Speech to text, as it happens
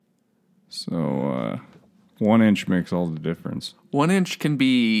So 1 inch makes all the difference. 1 inch can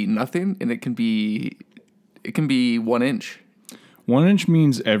be nothing, and it can be 1 inch. 1 inch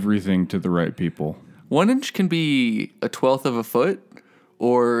means everything to the right people. 1 inch can be a 1/12 of a foot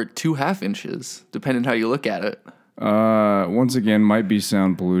or 2.5 inches, depending how you look at it. Once again, might be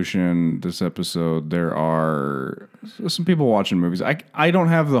sound pollution this episode. There are some people watching movies. I don't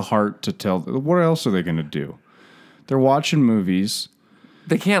have the heart to tell. What else are they going to do? They're watching movies.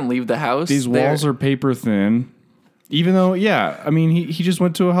 They can't leave the house. These walls are paper thin. Even though, yeah, I mean, he just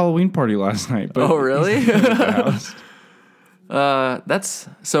went to a Halloween party last night. But oh, really? he's at the house. That's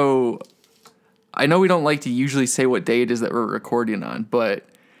so. I know we don't like to usually say what day it is that we're recording on, but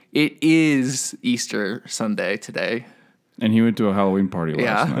it is Easter Sunday today. And he went to a Halloween party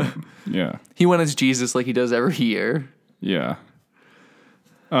last night. Yeah. He went as Jesus like he does every year. Yeah.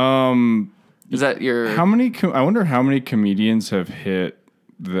 Is that your... I wonder how many comedians have hit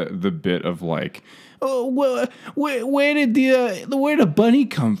the bit of like, oh, well, where did the bunny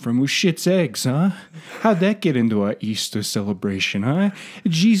come from who shits eggs, huh? How'd that get into our Easter celebration, huh?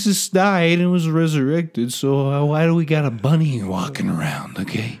 Jesus died and was resurrected, so why do we got a bunny walking around,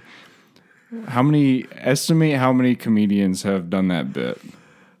 okay? Estimate how many comedians have done that bit?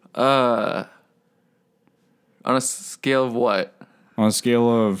 On a scale of what? On a scale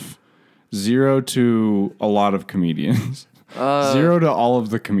of 0 to a lot of comedians. 0 to all of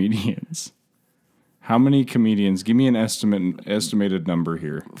the comedians. How many comedians? Give me an estimated number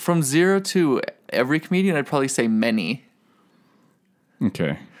here. From 0 to every comedian, I'd probably say many.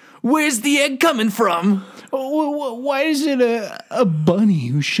 Okay. Where's the egg coming from? Oh, why is it a bunny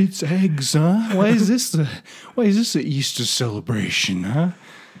who shits eggs, huh? Why is this a Easter celebration, huh?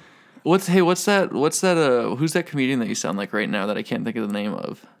 What's that? Who's that comedian that you sound like right now that I can't think of the name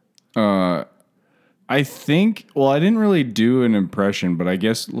of? I think. Well, I didn't really do an impression, but I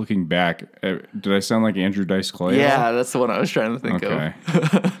guess looking back, did I sound like Andrew Dice Clay? Yeah, that's the one I was trying to think of. Okay.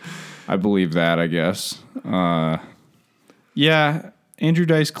 I believe that. I guess. Yeah. Andrew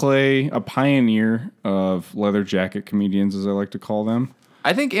Dice Clay, a pioneer of leather jacket comedians, as I like to call them.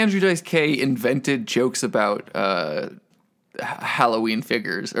 I think Andrew Dice Clay invented jokes about Halloween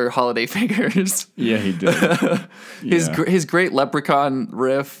figures or holiday figures. Yeah, he did. His great leprechaun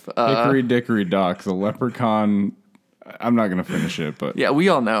riff. Hickory Dickory Dock, the leprechaun. I'm not gonna finish it, but yeah, we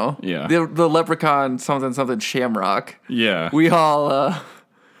all know. Yeah, the leprechaun something shamrock. Yeah, we all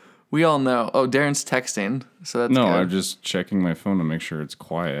know. Oh, Darren's texting, so that's no. good. I'm just checking my phone to make sure it's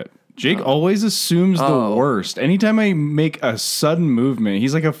quiet. Jake always assumes the worst. Anytime I make a sudden movement,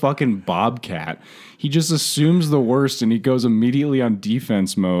 he's like a fucking bobcat. He just assumes the worst and he goes immediately on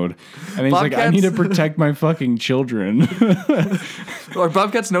defense mode. And he's like, I need to protect my fucking children. Are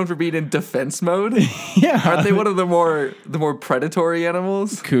bobcats known for being in defense mode? Yeah. Aren't they one of the more predatory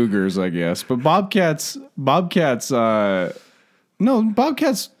animals? Cougars, I guess. But bobcats are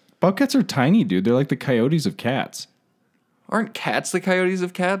tiny, dude. They're like the coyotes of cats. Aren't cats the coyotes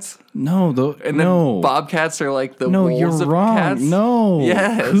of cats? No, bobcats are like the wolves you're of wrong. cats? No,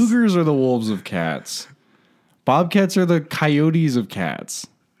 yes. Cougars are the wolves of cats. Bobcats are the coyotes of cats.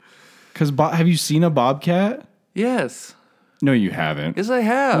 Have you seen a bobcat? Yes. No, you haven't. Yes, I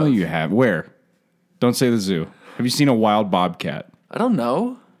have. No, you have. Where? Don't say the zoo. Have you seen a wild bobcat? I don't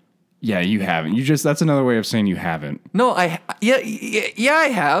know. Yeah, you haven't. That's another way of saying you haven't. No, I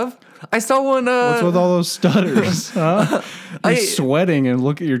have. I saw one. What's with all those stutters? Huh? You're sweating and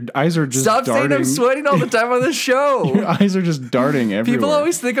look, your eyes are just stop darting. saying I'm sweating all the time on the show. Your eyes are just darting everywhere. People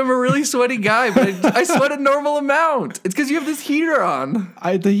always think I'm a really sweaty guy, but I sweat a normal amount. It's because you have this heater on.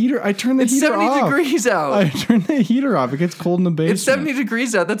 I turn the heater off. It's 70 degrees out. I turn the heater off. It gets cold in the basement. It's 70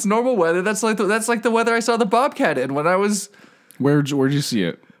 degrees out. That's normal weather. That's like the weather I saw the bobcat in when I was. Where'd you see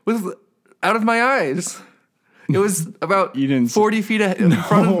it? Out of my eyes. It was about 40 feet in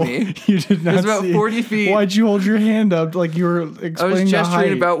front of me. You did not. It was about 40 feet. Why'd you hold your hand up like you were explaining the height? I was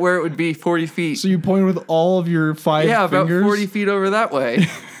gesturing about where it would be 40 feet. So you pointed with all of your 5 fingers? Yeah, about 40 feet over that way.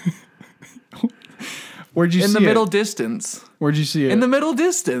 Where'd you see it? In the middle distance. Where'd you see it? In the middle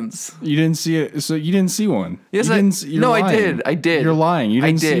distance. You didn't see it. So you didn't see one. Yes, you're lying. I did. You're lying. You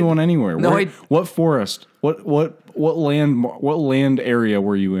didn't see one anywhere. No, what forest? What land area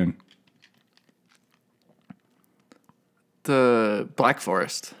were you in? The Black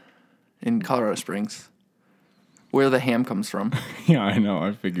Forest in Colorado Springs, where the ham comes from. Yeah, I know.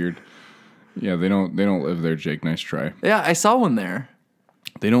 I figured. Yeah, they don't live there, Jake. Nice try. Yeah, I saw one there.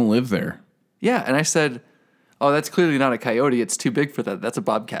 They don't live there. Yeah, and I said, "Oh, that's clearly not a coyote. It's too big for that. That's a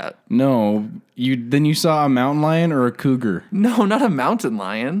bobcat." No, you saw a mountain lion or a cougar? No, not a mountain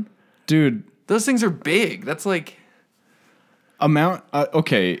lion, dude. Those things are big. That's like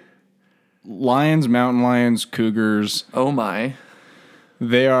okay. lions, mountain lions, cougars, Oh my.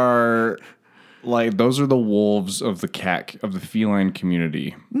 they are like, those are the wolves of the feline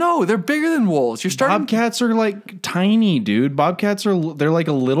community. No, they're bigger than wolves. You're starting. Bobcats are like tiny, dude. They're like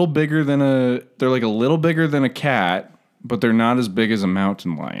a little bigger than a cat, but they're not as big as a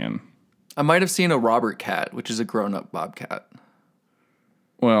mountain lion. I might have seen a Robert cat, which is a grown-up bobcat.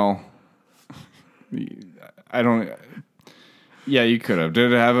 Well, I don't. Yeah, you could have.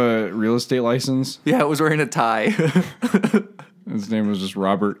 Did it have a real estate license? Yeah, it was wearing a tie. His name was just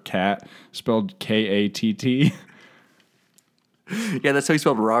Robert Cat, spelled Katt. Yeah, that's how you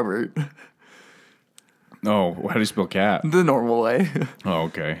spelled Robert. Oh, how do you spell cat? The normal way. Oh,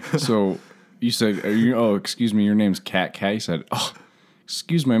 okay. So you said, excuse me, your name's Cat. You said, oh,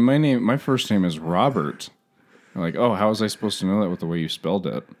 excuse me, my first name is Robert. I'm like, oh, how was I supposed to know that with the way you spelled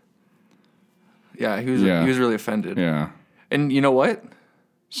it? Yeah, he was really offended. Yeah. And you know what?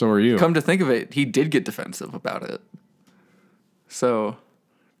 So are you. Come to think of it, he did get defensive about it. So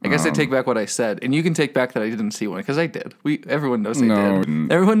I guess I take back what I said, and you can take back that I didn't see one because I did. Everyone knows I did.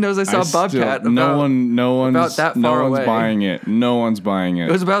 Everyone knows I saw a bobcat. No one's away. buying it. No one's buying it.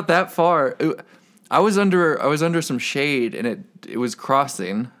 It was about that far. I was under some shade, and it was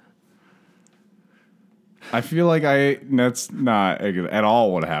crossing. I feel like that's not at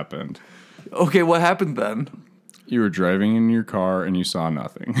all what happened. Okay, what happened then? You were driving in your car and you saw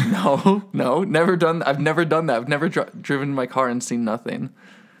nothing. No, never done. I've never done that. I've never driven my car and seen nothing.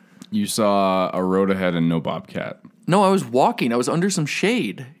 You saw a road ahead and no bobcat. No, I was walking. I was under some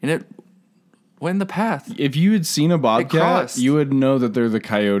shade, and it went in the path. If you had seen a bobcat, you would know that they're the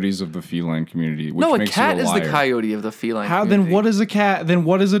coyotes of the feline community. Which No, a makes cat you a is liar. the coyote of the feline How community. then? What is a cat? Then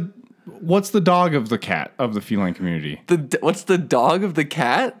what is what's the dog of the cat of the feline community? What's the dog of the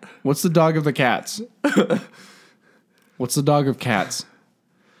cat? What's the dog of the cats? What's the dog of cats?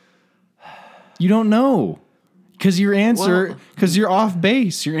 You don't know. Because your answer, because you're off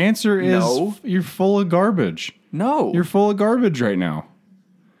base. Your answer is you're full of garbage. No. You're full of garbage right now.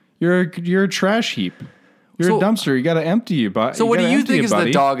 You're a trash heap. You're a dumpster. You got to empty you, but So what do you think is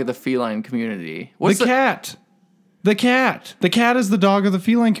the dog of the feline community? What's the cat. The cat. The cat is the dog of the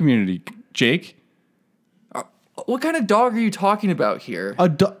feline community, Jake. What kind of dog are you talking about here?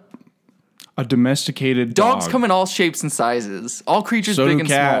 A domesticated dog. Dogs come in all shapes and sizes. All creatures So big do and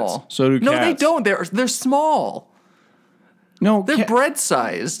cats. small. So do No, they cats. don't. They're small. No, They're bread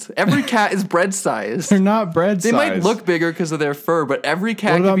sized. Every cat is bread sized. They're not bread They size. might look bigger because of their fur, but every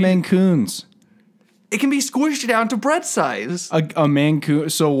cat What about Mancoons? It can be squished down to bread size. A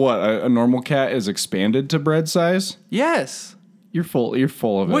Mancoon. So what? A normal cat is expanded to bread size? Yes. You're full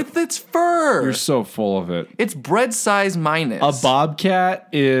of it. With its fur. You're so full of it. It's bread size minus. A bobcat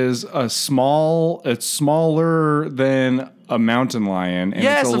is it's smaller than a mountain lion, and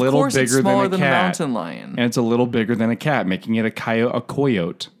yes, it's a little of course bigger it's smaller than a than cat. a mountain lion. And it's a little bigger than a cat, making it a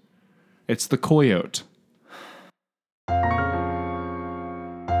coyote. It's the coyote.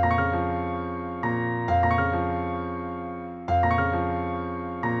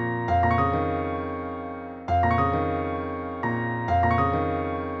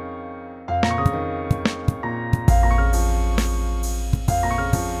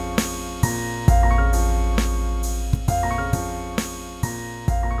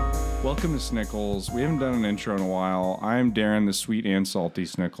 Welcome to Snickles. We haven't done an intro in a while. I'm Darren, the sweet and salty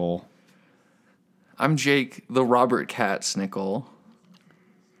Snickle. I'm Jake, the Robert Cat Snickle.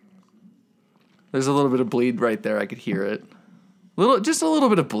 There's a little bit of bleed right there. I could hear it. Just a little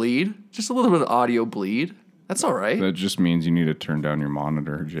bit of bleed. Just a little bit of audio bleed. That's all right. That just means you need to turn down your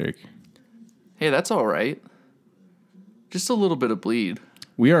monitor, Jake. Hey, that's all right. Just a little bit of bleed.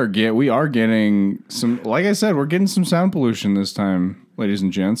 We are getting some, like I said, we're getting some sound pollution this time, ladies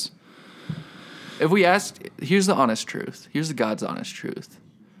and gents. If we asked, here's the honest truth. Here's the God's honest truth.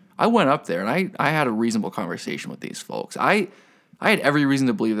 I went up there and I had a reasonable conversation with these folks. I had every reason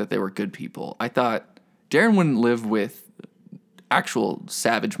to believe that they were good people. I thought Darren wouldn't live with actual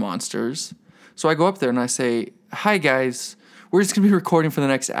savage monsters. So I go up there and I say, hi guys, we're just going to be recording for the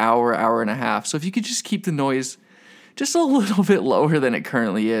next hour, hour and a half. So if you could just keep the noise just a little bit lower than it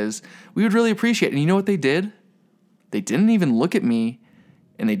currently is, we would really appreciate it. And you know what they did? They didn't even look at me.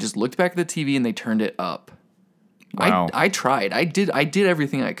 And they just looked back at the TV and they turned it up. Wow. I tried. I did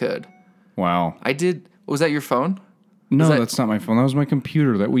everything I could. Wow. I did. Was that your phone? No, that's not my phone. That was my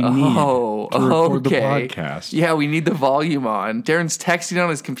computer that we need to record the podcast. Yeah, we need the volume on. Darren's texting on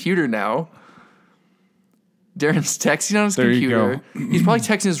his computer now. There you computer. He's probably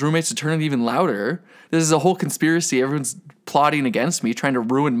texting his roommates to turn it even louder. This is a whole conspiracy. Everyone's plotting against me, trying to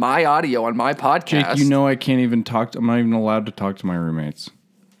ruin my audio on my podcast. Jake, you know I can't even talk. I'm not even allowed to talk to my roommates.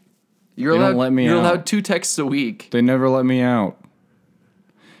 You're They allowed. don't let me you're out. allowed 2 texts a week. They never let me out.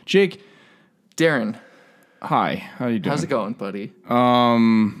 Jake, Darren, hi. How you doing? how's it going, buddy?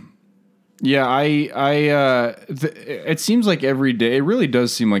 Yeah, it seems like every day. It really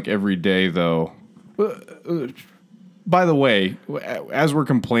does seem like every day, though. By the way, as we're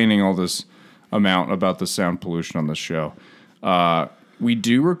complaining all this amount about the sound pollution on this show, we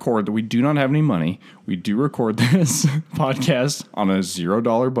do record that we do not have any money. We do record this podcast on a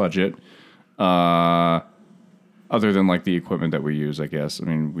 $0 budget. Other than like the equipment that we use, I guess. I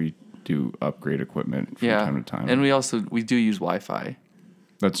mean, we do upgrade equipment from time to time. And we do use Wi-Fi.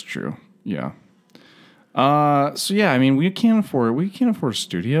 That's true. Yeah. So yeah, I mean, we can't afford a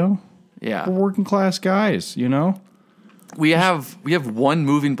studio. Yeah. We're working class guys, you know? We have one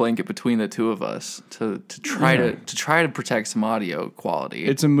moving blanket between the two of us to try to protect some audio quality.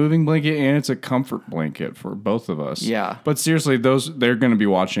 It's a moving blanket and it's a comfort blanket for both of us. Yeah. But seriously, they're going to be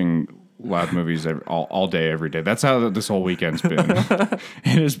watching loud movies all day, every day. That's how this whole weekend's been. It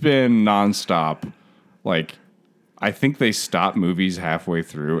has been nonstop. Like, I think they stop movies halfway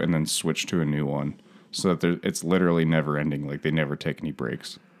through and then switch to a new one, so that it's literally never ending. Like, they never take any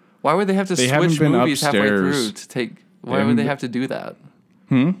breaks. Why would they have to haven't switch been movies halfway upstairs. through to take? Why would they have to do that?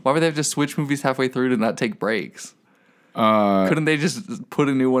 Why would they have to switch movies halfway through to not take breaks? Couldn't they just put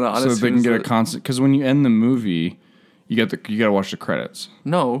a new one on So as they soon can as get a constant. Because when you end the movie, you got to watch the credits.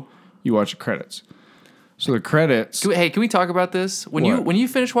 No. You watch the credits. So the credits. Can we talk about this? When you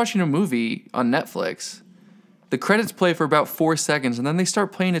finish watching a movie on Netflix, the credits play for about 4 seconds, and then they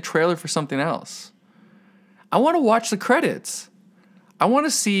start playing a trailer for something else. I want to watch the credits. I want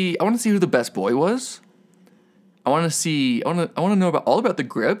to see who the best boy was. I want to know all about the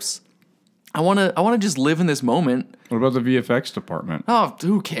grips. I want to just live in this moment. What about the VFX department? Oh,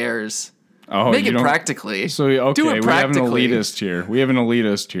 who cares? Oh, Make you it don't- practically. So okay, do it we have an practically. elitist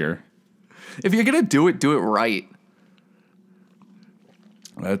here. If you're gonna do it right.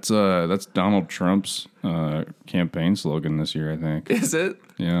 That's Donald Trump's campaign slogan this year, I think. Is it?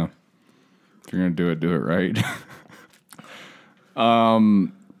 Yeah. If you're gonna do it right.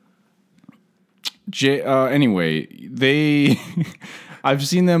 Anyway, I've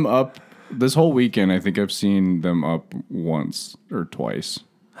seen them up this whole weekend. I think I've seen them up once or twice.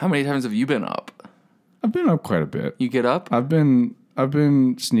 How many times have you been up? I've been up quite a bit. You get up? I've been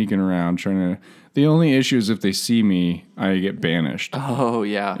sneaking around trying to. The only issue is if they see me, I get banished. Oh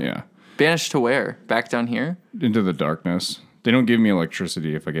yeah. Yeah, Banished to where? Back down here? into the darkness. They don't give me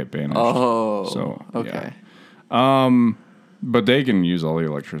electricity if I get banished. Oh. So, okay. yeah. But they can use all the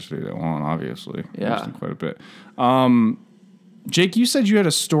electricity they want, obviously. Yeah. Using quite a bit. Jake, you said you had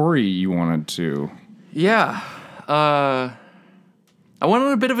a story you wanted to. Yeah. I went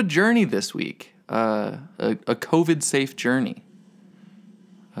on a bit of a journey this week. A COVID safe journey.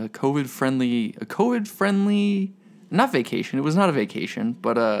 A COVID friendly, not vacation. It was not a vacation,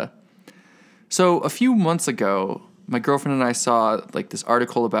 but so a few months ago, my girlfriend and I saw like this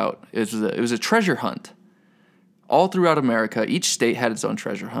article about it was a treasure hunt all throughout America. Each state had its own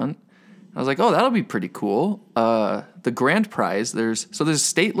treasure hunt. I was like, oh, that'll be pretty cool. The grand prize, there's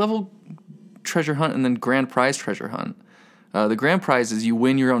state level treasure hunt and then grand prize treasure hunt. The grand prize is you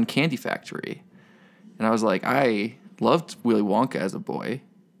win your own candy factory. And I was like, I loved Willy Wonka as a boy,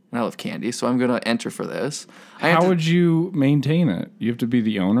 and I love candy, so I'm going to enter for this. How would you maintain it? You have to be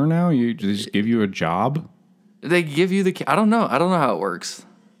the owner now? Do they just give you a job? They give you I don't know how it works.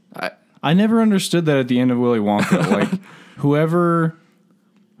 I never understood that at the end of Willy Wonka. Like, whoever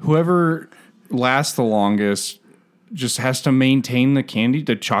lasts the longest just has to maintain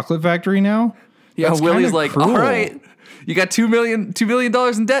the chocolate factory now? Yeah, That's Willy's kinda like, cruel. all right, you got $2 million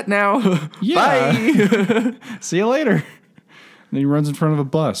in debt now. Yeah. Bye. See you later. And then he runs in front of a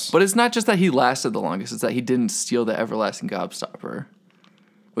bus. But it's not just that he lasted the longest, it's that he didn't steal the everlasting gobstopper.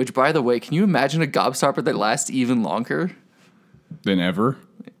 Which, by the way, can you imagine a gobstopper that lasts even longer Than ever.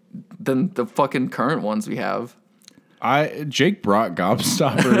 than the fucking current ones we have? Jake brought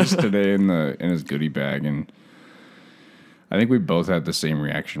gobstoppers today in his goodie bag, and I think we both had the same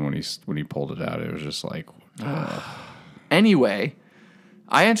reaction when he pulled it out. It was just like, Anyway,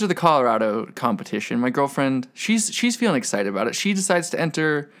 I entered the Colorado competition. My girlfriend, she's feeling excited about it. She decides to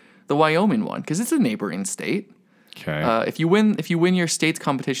enter the Wyoming one because it's a neighboring state. okay. If you win your state's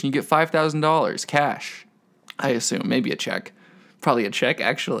competition, you get $5,000 cash. I assume, maybe a check, probably a check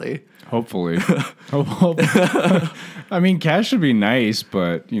actually. Hopefully. I mean, cash should be nice,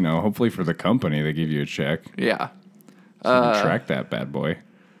 but hopefully for the company they give you a check. Yeah, So you can track that bad boy.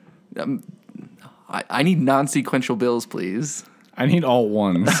 I need non-sequential bills, please. I need all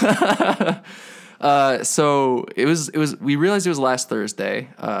ones. So it was, we realized it was last Thursday.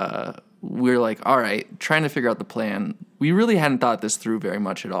 We were like, all right, trying to figure out the plan. We really hadn't thought this through very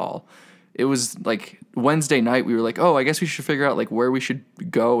much at all. It was like Wednesday night. We were like, oh, I guess we should figure out like where we should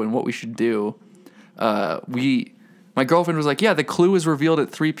go and what we should do. My girlfriend was like, yeah, the clue is revealed at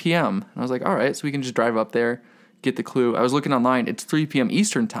 3 p.m. And I was like, all right, so we can just drive up there, get the clue. I was looking online. It's 3 p.m.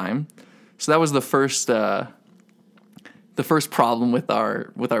 Eastern time. So that was the first problem with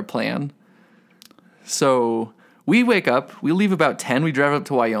our plan. So we wake up, we leave about 10, we drive up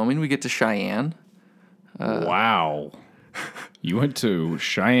to Wyoming, we get to Cheyenne. Wow. You went to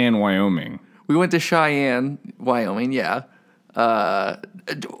Cheyenne, Wyoming. We went to Cheyenne, Wyoming, yeah.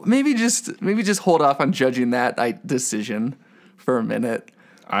 Maybe just hold off on judging that decision for a minute.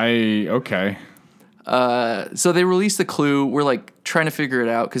 Okay. So they released the clue. We're like trying to figure it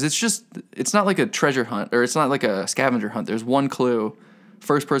out because it's not like a treasure hunt or it's not like a scavenger hunt. There's one clue.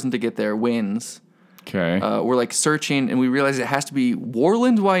 First person to get there wins. Okay. We're like searching and we realize it has to be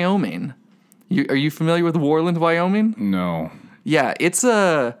Worland, Wyoming. Are you familiar with Worland, Wyoming? No. Yeah, it's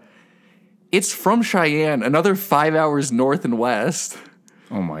from Cheyenne, another 5 hours north and west.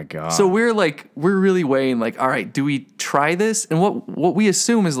 Oh my God. So we're really weighing like, all right, do we try this? And what we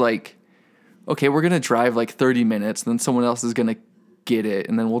assume is like, okay, we're going to drive like 30 minutes, and then someone else is going to get it,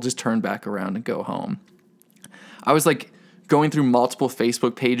 and then we'll just turn back around and go home. I was like going through multiple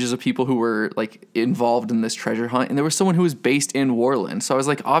Facebook pages of people who were like involved in this treasure hunt, and there was someone who was based in Worland. So I was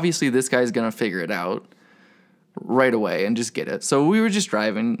like, obviously this guy's going to figure it out right away and just get it. So we were just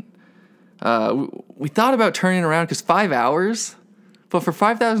driving. We thought about turning around because 5 hours, but for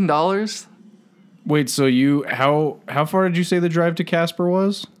 $5,000. Wait, so how far did you say the drive to Casper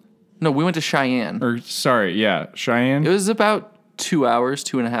was? No, we went to Cheyenne. Cheyenne. It was about 2 hours,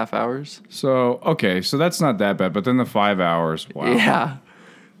 2.5 hours. So, okay, so that's not that bad, but then the 5 hours, wow. Yeah.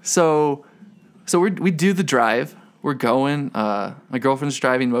 So we do the drive. We're going. My girlfriend's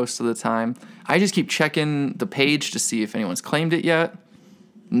driving most of the time. I just keep checking the page to see if anyone's claimed it yet.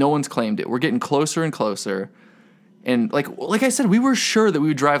 No one's claimed it. We're getting closer and closer. And like I said, we were sure that we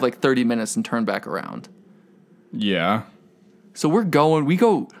would drive like 30 minutes and turn back around. Yeah. So we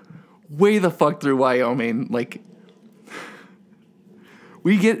go way the fuck through Wyoming. Like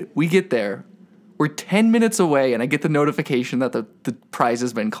we get there. We're 10 minutes away and I get the notification that the prize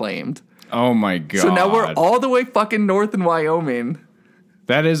has been claimed. Oh my God. So now we're all the way fucking north in Wyoming.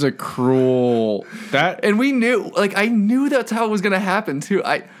 That is a cruel And we knew, I knew that's how it was going to happen too.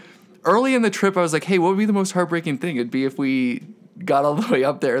 Early in the trip, I was like, hey, what would be the most heartbreaking thing? It'd be if we got all the way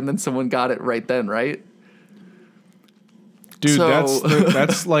up there and then someone got it right then, right? Dude,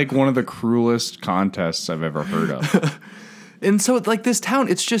 that's like one of the cruelest contests I've ever heard of. And so like this town,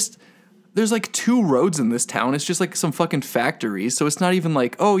 it's just, there's like 2 roads in this town. It's just like some fucking factories. So it's not even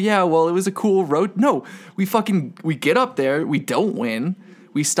like, oh yeah, well, it was a cool road. No, we get up there. We don't win.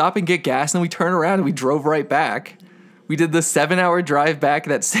 We stop and get gas, and then we turn around and we drove right back. We did the 7-hour drive back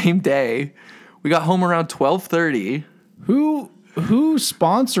that same day. We got home around 12:30. Who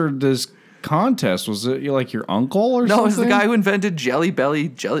sponsored this contest? Was it like your uncle or something? No, it was the guy who invented Jelly Belly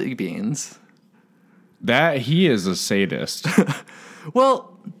jelly beans. That he is a sadist.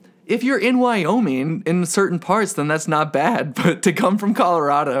 Well, if you're in Wyoming in certain parts, then that's not bad. But to come from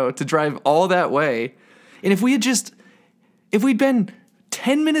Colorado to drive all that way, and if we'd been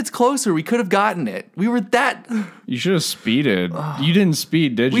 10 minutes closer, we could have gotten it. We were that. You should have speeded. You didn't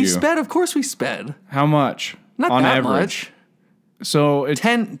speed, did you? We sped. Of course we sped. How much? Not on that average? much. So it's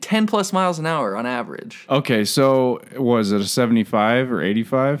 10 plus miles an hour on average. Okay, so was it a 75 or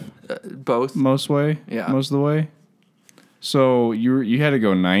 85? Both. Most of the way. So you had to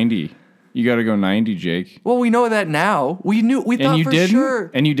go 90. You got to go 90, Jake. Well, we know that now. We thought for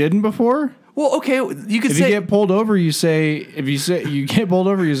sure. And you didn't before? Well, okay, you could if say. You get pulled over, you say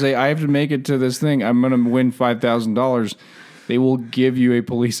I have to make it to this thing. I'm going to win $5,000. They will give you a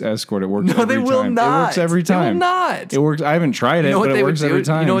police escort. It works every time. No, they will not. It works every time. They will not. It works. I haven't tried it, but it works every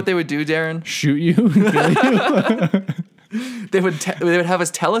time. You know what they would do, Darren? Shoot you and kill you? They would have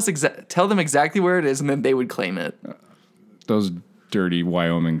us tell them exactly where it is, and then they would claim it. Those dirty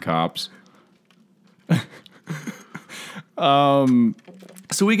Wyoming cops.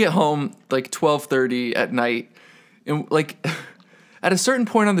 So we get home like 12:30 at night, and like at a certain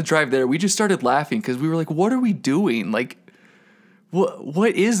point on the drive there, we just started laughing because we were like, "What are we doing? Like,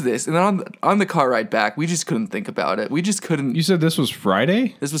 what is this?" And then on the car ride back, we just couldn't think about it. We just couldn't. You said this was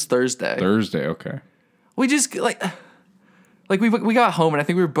Friday? This was Thursday. Thursday, okay. We just like we got home, and I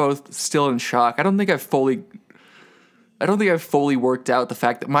think we were both still in shock. I don't think I've fully worked out the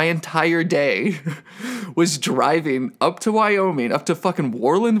fact that my entire day was driving up to Wyoming, up to fucking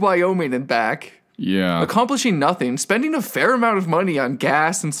Worland, Wyoming, and back. Yeah. accomplishing nothing, spending a fair amount of money on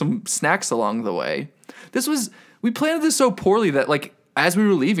gas and some snacks along the way. We planned this so poorly that, like, as we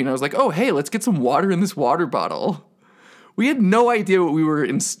were leaving, I was like, oh, hey, let's get some water in this water bottle. We had no idea what we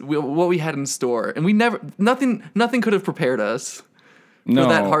had in store, and nothing could have prepared us for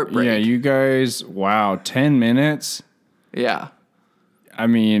that heartbreak. Yeah, you guys, wow, 10 minutes? Yeah. I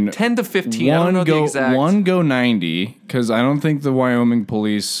mean, 10 to 15, I don't know the exact. One go 90, because I don't think the Wyoming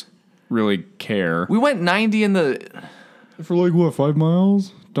police really care. We went 90 in the... For like, what, 5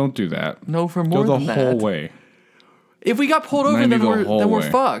 miles? Don't do that. No, for more than that. Go the whole way. If we got pulled over, then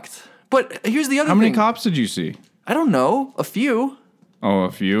we're fucked. But here's the other thing. How many cops did you see? I don't know. A few. Oh,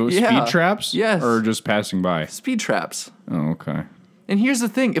 a few? Yeah. Speed traps? Yes. Or just passing by? Speed traps. Oh, okay. And here's the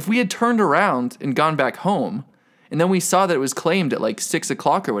thing. If we had turned around and gone back home, and then we saw that it was claimed at like 6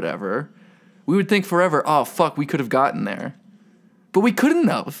 o'clock or whatever, we would think forever, oh, fuck, we could have gotten there. But we couldn't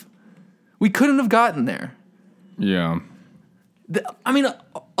have. We couldn't have gotten there. Yeah. I mean,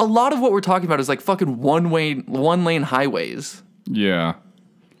 a lot of what we're talking about is like fucking one-lane highways. Yeah.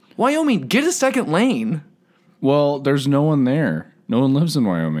 Wyoming, get a second lane. Well, there's no one there. No one lives in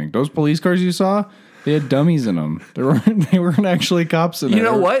Wyoming. Those police cars you saw, they had dummies in them. They weren't actually cops in there. You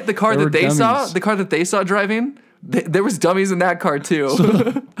know what? The car that they saw driving, there was dummies in that car too. So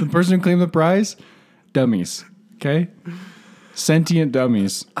the person who claimed the prize, dummies. Okay? Sentient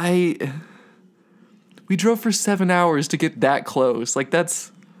dummies. We drove for 7 hours to get that close. Like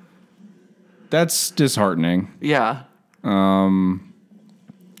that's disheartening. Yeah.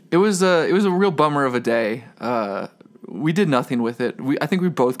 It was a real bummer of a day. We did nothing with it. I think we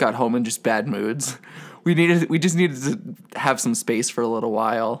both got home in just bad moods. We just needed to have some space for a little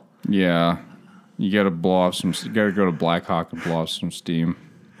while. Yeah. You gotta go to Black Hawk and blow off some steam.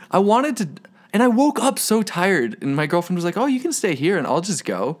 I wanted to, and I woke up so tired, and my girlfriend was like, oh, you can stay here and I'll just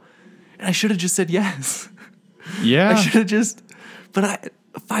go. And I should have just said yes. Yeah. I should have just, but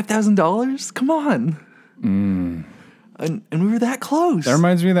 $5,000? Come on. And we were that close. That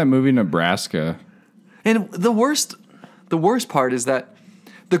reminds me of that movie Nebraska. And the worst part is that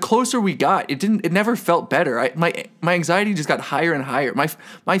the closer we got, it never felt better. My anxiety just got higher and higher. My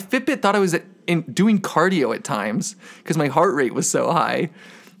Fitbit thought I was doing cardio at times because my heart rate was so high.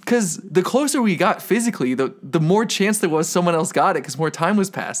 Because the closer we got physically, the more chance there was someone else got it because more time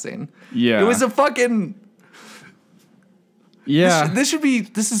was passing. Yeah. It was a fucking... Yeah. This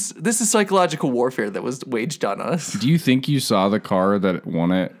is psychological warfare that was waged on us. Do you think you saw the car that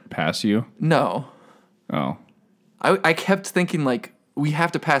won it pass you? No. Oh. I kept thinking, like, we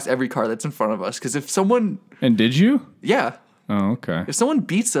have to pass every car that's in front of us because if someone... And did you? Yeah. Oh, okay. If someone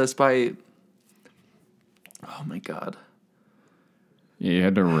beats us by... Oh, my God. Yeah, you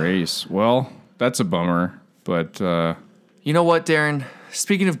had to race. Well, that's a bummer, but... You know what, Darren?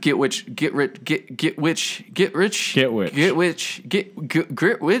 Speaking of Gritwitch.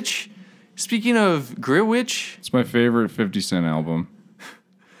 Speaking of Gritwitch. It's my favorite 50 Cent album.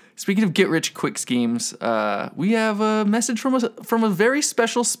 Speaking of Get Rich Quick Schemes, we have a message from a very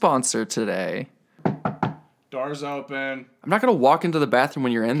special sponsor today. Doors open. I'm not going to walk into the bathroom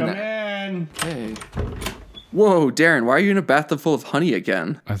when you're in there. Come in. Hey. Whoa, Darren, why are you in a bathtub full of honey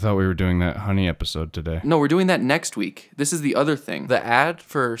again? I thought we were doing that honey episode today. No, we're doing that next week. This is the other thing. The ad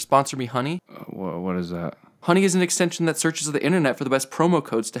for Sponsor Me Honey. What is that? Honey is an extension that searches the internet for the best promo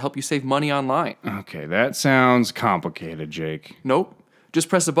codes to help you save money online. Okay, that sounds complicated, Jake. Nope. Just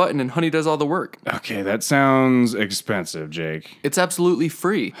press a button and Honey does all the work. Okay, that sounds expensive, Jake. It's absolutely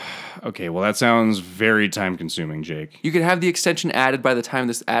free. Okay, well, that sounds very time-consuming, Jake. You can have the extension added by the time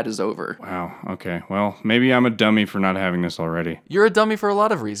this ad is over. Wow, okay. Well, maybe I'm a dummy for not having this already. You're a dummy for a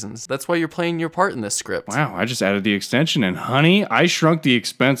lot of reasons. That's why you're playing your part in this script. Wow, I just added the extension, and honey, I shrunk the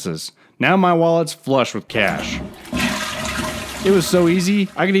expenses. Now my wallet's flush with cash. It was so easy,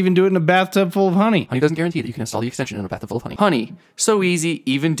 I could even do it in a bathtub full of honey. Honey doesn't guarantee that you can install the extension in a bathtub full of honey. Honey, so easy,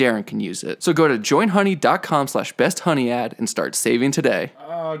 even Darren can use it. So go to joinhoney.com/besthoneyad and start saving today.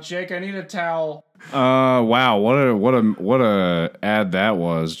 Oh, Jake, I need a towel. Wow, what a ad that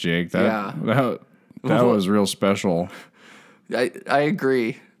was, Jake. That was real special. I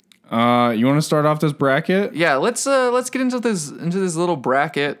agree. You want to start off this bracket? Yeah, let's get into this little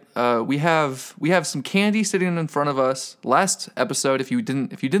bracket. We have some candy sitting in front of us. Last episode, if you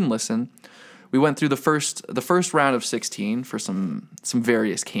didn't listen, we went through the first round of 16 for some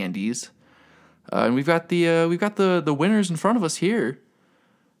various candies, and we've got the winners in front of us here.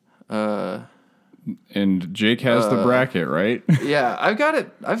 And Jake has the bracket, right? Yeah, I've got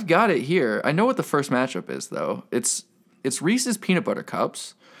it here. I know what the first matchup is though. It's Reese's Peanut Butter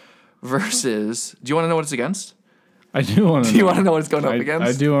Cups versus. Do you want to know what it's against? I do want to. Do you want to know what it's going up I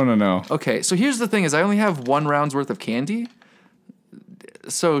against? do want to know. Okay, so here's the thing: is I only have 1 round's worth of candy.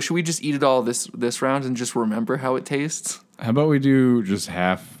 So should we just eat it all this round and just remember how it tastes? How about we do just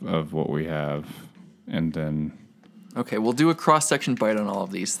half of what we have, and then Okay, we'll do a cross-section bite on all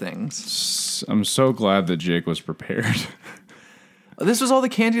of these things. I'm so glad that Jake was prepared. This was all the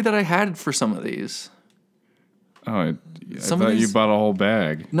candy that I had for some of these. Oh, I Some of thought you these- bought a whole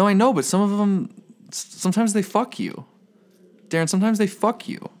bag. No, I know, but some of them, sometimes they fuck you. Darren, sometimes they fuck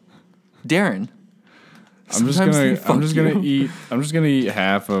you. Darren. I'm just sometimes they gonna fuck you. eat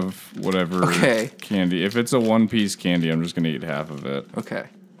half of whatever Okay. candy. If it's a 1-piece candy, I'm just gonna eat half of it. Okay.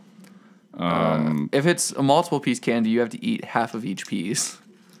 If it's a multiple piece candy, you have to eat half of each piece.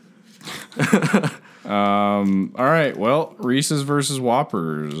 All right. Well, Reese's versus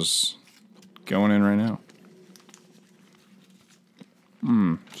Whoppers going in right now.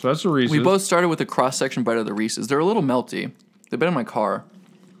 So that's a Reese's. We both started with a cross-section bite of the Reese's. They're a little melty. They've been in my car.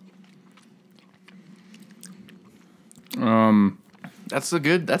 That's a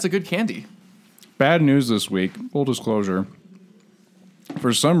good candy. Bad news this week. Full disclosure.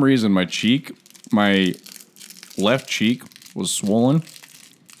 For some reason, my left cheek was swollen,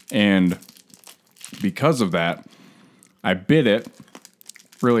 and because of that, I bit it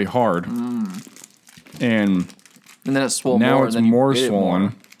really hard, and And then it swole now more. it's and then more you bit it swollen.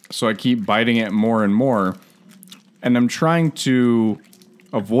 more. So I keep biting it more and more, and I'm trying to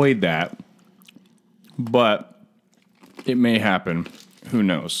avoid that, but it may happen. Who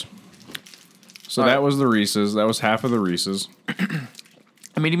knows? So All that right. was the Reese's. That was half of the Reese's.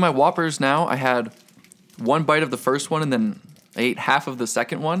 I'm eating my Whoppers now. I had 1 bite of the first one, and then I ate half of the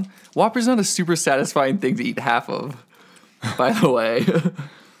second one. Whopper's not a super satisfying thing to eat half of, by the way.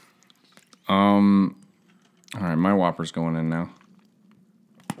 All right, my Whopper's going in now.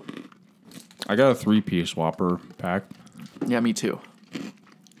 I got a 3-piece Whopper pack. Yeah, me too.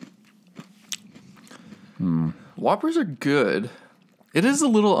 Whoppers are good. It is a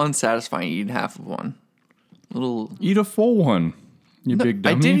little unsatisfying eating half of one. Little. Eat a full one, you No, big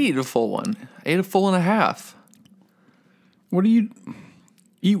I dummy. did eat a full one. I ate a full and a half. What do you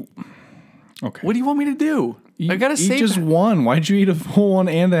eat? Okay. What do you want me to do? I gotta eat save just one. Why'd you eat a full one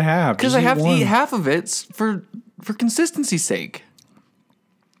and a half? because Just I have one. to eat half of it for consistency's sake.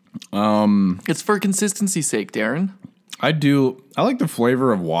 It's for consistency's sake, Darren. I like the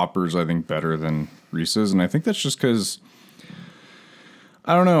flavor of Whoppers, I think, better than Reese's. And I think that's just because,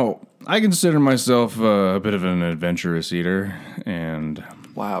 I don't know, I consider myself a bit of an adventurous eater. And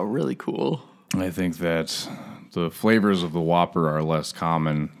Wow, really cool. I think that the flavors of the Whopper are less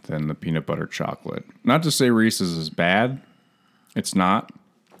common than the peanut butter chocolate. Not to say Reese's is bad. It's not.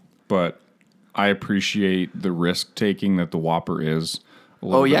 But I appreciate the risk taking that the Whopper is.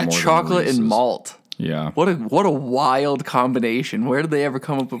 Oh yeah, chocolate and malt. Yeah. What a wild combination. Where did they ever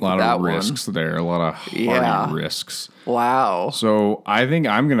come up with A lot that of risks there. A lot of hardy Yeah. risks. one? Wow. So I think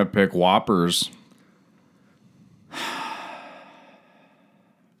I'm going to pick Whoppers.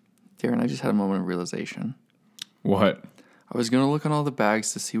 Darren, I just had a moment of realization. What? I was going to look on all the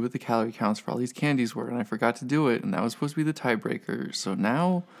bags to see what the calorie counts for all these candies were, and I forgot to do it, and that was supposed to be the tiebreaker. So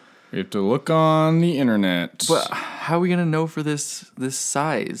now, We have to look on the internet. but how are we going to know for this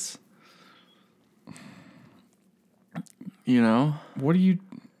size? You know? What do you...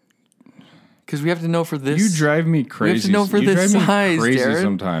 Because we have to know for this. You drive me crazy. know for you this drive size, me crazy Darren.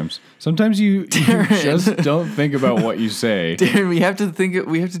 sometimes. Sometimes you Darren. just don't think about what you say. Darren, we have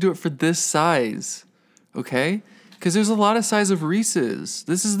to do it for this size. Okay? Because there's a lot of size of Reese's.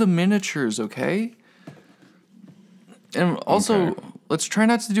 This is the miniatures, okay? And also, Okay. let's try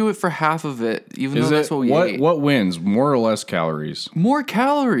not to do it for half of it, even Is though that's it what we ate. what wins? More or less calories? More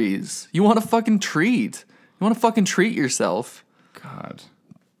calories. You want a fucking treat. You want to fucking treat yourself. God.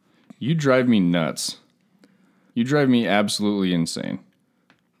 You drive me nuts. You drive me absolutely insane.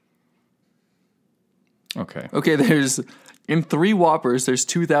 Okay. Okay, in 3 Whoppers, there's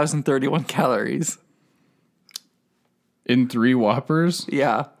 2,031 calories. In 3 Whoppers?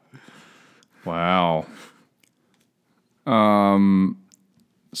 Yeah. Wow.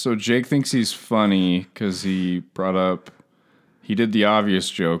 So Jake thinks he's funny because he did the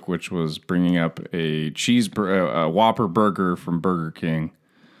obvious joke, which was bringing up a Whopper burger from Burger King.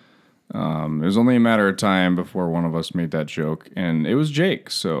 It was only a matter of time before one of us made that joke, and it was Jake.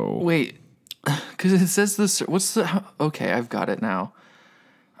 So Wait, because it says this. Okay, I've got it now.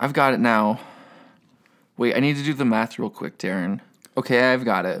 Wait, I need to do the math real quick, Darren. Okay, I've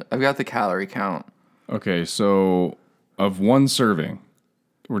got it. I've got the calorie count. okay, so of one serving,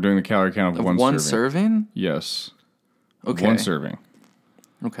 we're doing the calorie count of One serving. serving? Yes, Okay. one serving.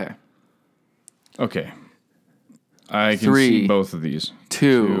 Okay. Okay. I can 3, see both of these.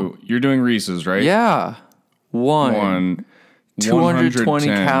 2. You're doing Reese's, right? Yeah. 1. 220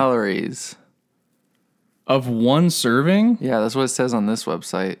 110. calories. Of one serving? Yeah, that's what it says on this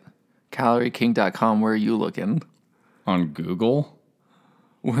website. CalorieKing.com. Where are you looking? On Google?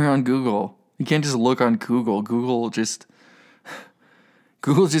 We're on Google. You can't just look on Google. Google just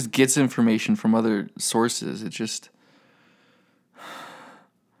gets information from other sources. It just...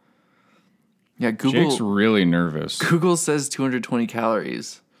 Yeah, Google... Jake's really nervous. Google says 220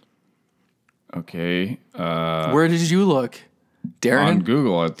 calories. Okay. Where did you look? Darren? On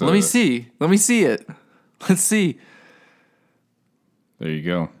Google at the... Let me see it. Let's see. There you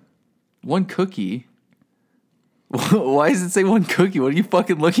go. One cookie? Why does it say one cookie? What are you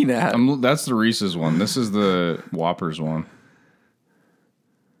fucking looking at? That's the Reese's one. This is the Whoppers one.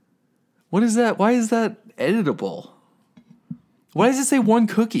 What is that? Why is that editable? Why does it say one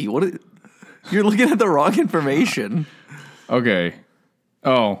cookie? You're looking at the wrong information. Okay.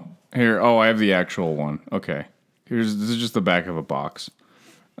 Oh, here. Oh, I have the actual one. Okay. This is just the back of a box.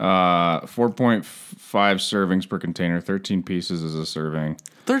 4.5 servings per container. 13 pieces is a serving.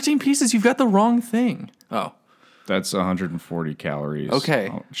 13 pieces? You've got the wrong thing. Oh. That's 140 calories. Okay.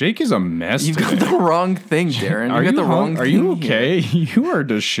 Oh, Jake is a mess You've today. got the wrong thing, Darren. Are you got the wrong Are thing you okay? here. You are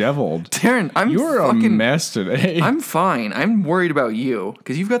disheveled. Darren, You are a mess today. I'm fine. I'm worried about you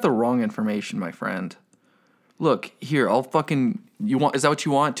because you've got the wrong information, my friend. Look, here, Is that what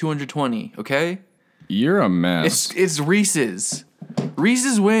you want? 220, okay? You're a mess. It's Reese's.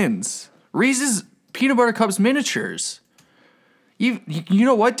 Reese's wins. Reese's Peanut Butter Cups miniatures. You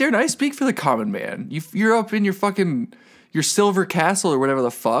know what, Darren? I speak for the common man. You're up in your silver castle or whatever the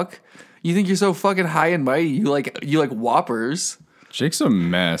fuck. You think you're so fucking high and mighty. You like Whoppers. Jake's a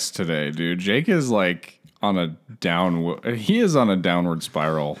mess today, dude. Jake is on a downward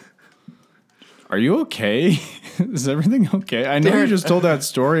spiral. Are you okay? Is everything okay? I know you just told that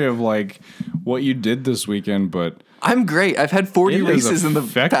story of what you did this weekend, but I'm great. I've had 40 Reese's in the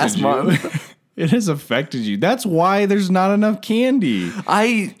past month. It has affected you. That's why there's not enough candy.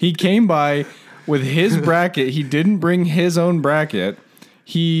 He came by with his bracket. He didn't bring his own bracket.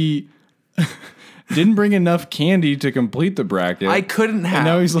 He didn't bring enough candy to complete the bracket. I couldn't have. And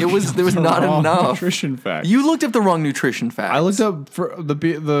now he's there was not enough nutrition facts. You looked up the wrong nutrition facts. I looked up for the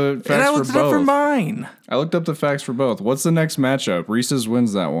facts and I looked for both. it up for mine. I looked up the facts for both. What's the next matchup? Reese's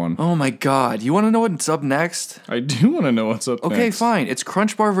wins that one. Oh my god! You want to know what's up next? I do want to know what's up next. Okay, fine. It's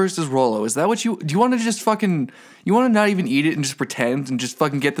Crunch Bar versus Rolo. Is that what you... Do you want to just fucking... You want to not even eat it and just pretend and just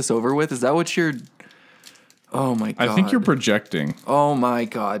fucking get this over with? Is that what you're... Oh my god. I think you're projecting. Oh my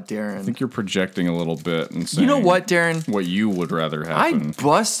god, Darren. I think you're projecting a little bit and saying... You know what, Darren? What you would rather happen. I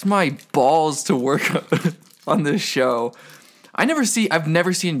bust my balls to work on this show. I've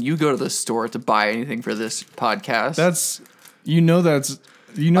never seen you go to the store to buy anything for this podcast. I've seen you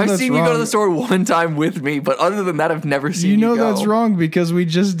go to the store one time with me, but other than that, I've never seen you go. That's wrong because we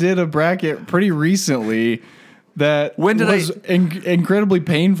just did a bracket pretty recently that was incredibly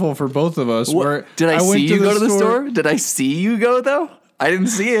painful for both of us. Where did I see you go to the store? Did I see you go though? I didn't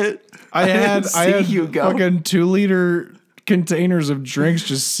see it. I had fucking 2-liter containers of drinks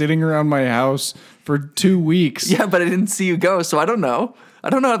just sitting around my house for 2 weeks. Yeah, but I didn't see you go, so I don't know. I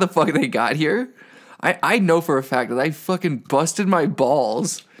don't know how the fuck they got here. I know for a fact that I fucking busted my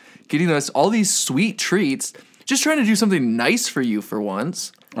balls getting us all these sweet treats, just trying to do something nice for you for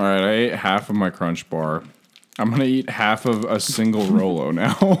once. All right, I ate half of my Crunch Bar. I'm going to eat half of a single Rolo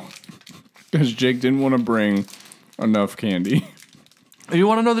now because Jake didn't want to bring enough candy. You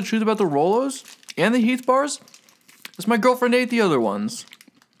want to know the truth about the Rolos and the Heath bars? It's my girlfriend ate the other ones.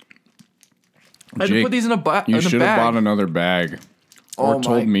 I had to put these in a bag. You should have bought another bag or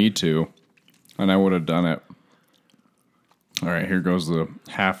told me to, and I would have done it. All right, here goes the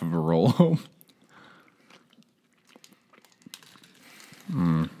half of a Rolo.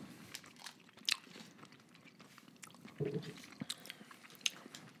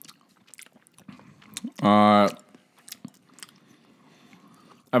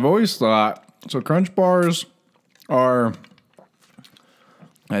 I've always thought, so Crunch Bars are,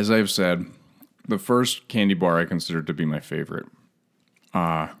 as I've said, the first candy bar I consider to be my favorite.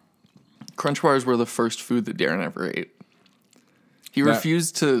 Crunch Bars were the first food that Darren ever ate. He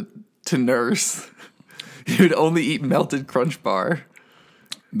refused to nurse. He would only eat melted Crunch Bar.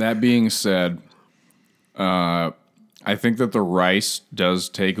 That being said, I think that the rice does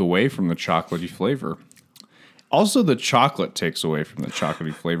take away from the chocolatey flavor. Also, the chocolate takes away from the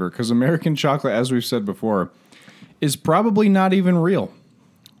chocolatey flavor because American chocolate, as we've said before, is probably not even real.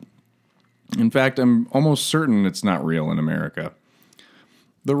 In fact, I'm almost certain it's not real in America.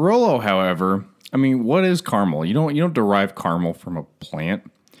 The Rolo, however, I mean, what is caramel? You don't derive caramel from a plant.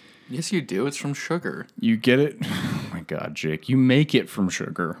 Yes, you do. It's from sugar. You get it. Oh my God, Jake! You make it from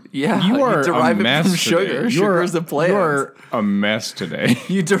sugar. Yeah, you are derive a mess it from sugar. today. Sugar is the plant. You are a mess today.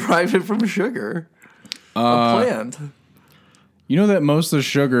 You derive it from sugar. A plant. You know that most of the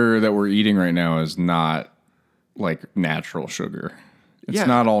sugar that we're eating right now is not like natural sugar. It's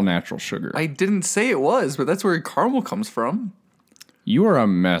not all natural sugar. I didn't say it was, but that's where caramel comes from. You are a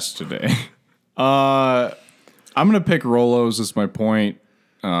mess today. I'm gonna pick Rolos as my point.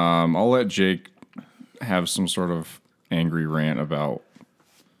 I'll let Jake have some sort of angry rant about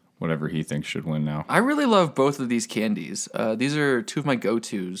whatever he thinks should win now. I really love both of these candies. These are two of my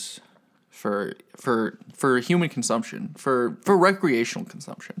go-tos for human consumption, for recreational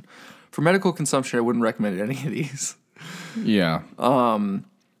consumption. For medical consumption, I wouldn't recommend any of these. Yeah.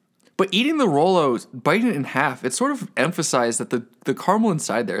 But eating the Rolos, biting it in half, it sort of emphasized that the caramel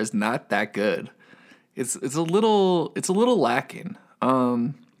inside there is not that good. It's a little lacking.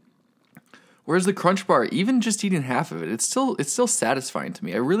 Whereas the Crunch Bar, even just eating half of it, it's still satisfying to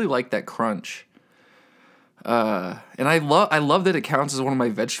me. I really like that crunch. And I love that it counts as one of my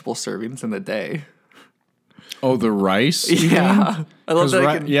vegetable servings in the day. Oh, the rice? Yeah. I love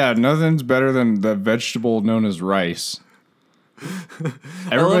that. Yeah, nothing's better than the vegetable known as rice.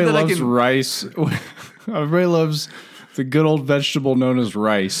 Everybody loves rice. Everybody loves the good old vegetable known as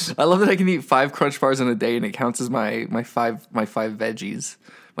rice. I love that I can eat 5 Crunch Bars in a day and it counts as my five veggies,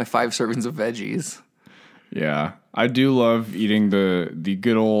 my 5 servings of veggies. Yeah, I do love eating the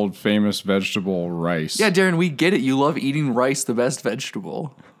good old famous vegetable rice. Yeah, Darren, we get it. You love eating rice, the best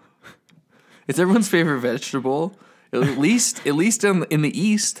vegetable. It's everyone's favorite vegetable. At least in the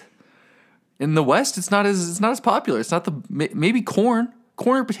East. In the West, it's not as popular. It's not maybe corn.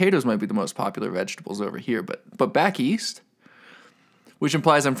 Corn or potatoes might be the most popular vegetables over here, but back east, which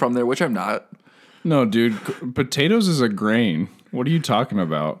implies I'm from there, which I'm not. No, dude, potatoes is a grain. What are you talking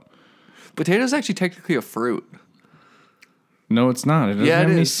about? Potatoes is actually technically a fruit. No, it's not. It doesn't have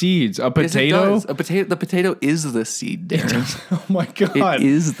any seeds. A potato? Yes, it does. The potato is the seed, Darren. Oh my God. It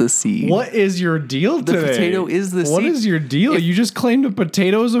is the seed. What is your deal today? The potato is the seed. What is your deal? You just claimed a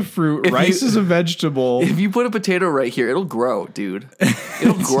potato is a fruit, rice is a vegetable. If you put a potato right here, it'll grow, dude.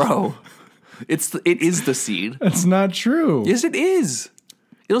 It'll grow. It is the seed. That's not true. Yes, it is.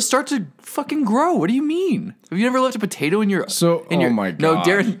 It'll start to fucking grow. What do you mean? Have you ever left a potato in your... oh my God. No,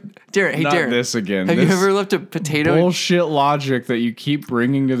 Darren, hey, not Darren. This again. Have you ever left a potato... Bullshit logic that you keep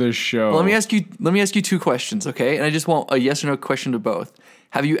bringing to this show. Well, let me ask you 2 questions, okay? And I just want a yes or no question to both.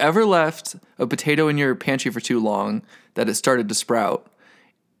 Have you ever left a potato in your pantry for too long that it started to sprout?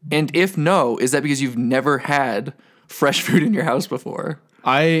 And if no, is that because you've never had fresh food in your house before?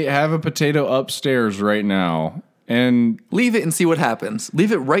 I have a potato upstairs right now. And leave it and see what happens.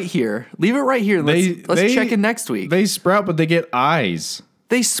 Leave it right here. Leave it right here. Let's check in next week. They sprout, but they get eyes.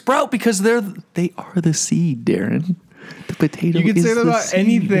 They sprout because they are the seed, Darren. The potato. You could is say that the about seed.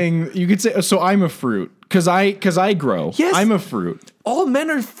 anything. You could say so. I'm a fruit because I grow. Yes, I'm a fruit. All men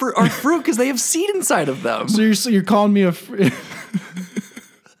are fruit because they have seed inside of them. So you're calling me a fruit.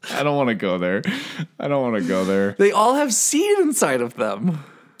 I don't want to go there. They all have seed inside of them.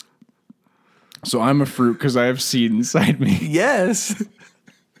 So I'm a fruit because I have seed inside me. Yes.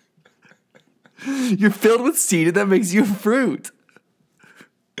 You're filled with seed and that makes you a fruit.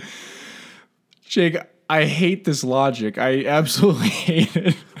 Jake, I hate this logic. I absolutely hate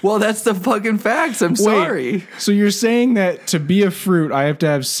it. Well, that's the fucking facts. I'm sorry. So you're saying that to be a fruit, I have to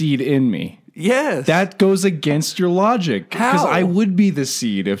have seed in me? Yes. That goes against your logic. How? Because I would be the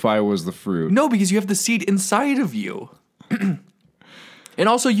seed if I was the fruit. No, because you have the seed inside of you. And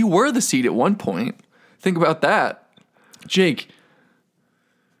also, you were the seed at one point. Think about that. Jake,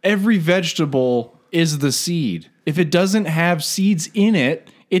 every vegetable is the seed. If it doesn't have seeds in it,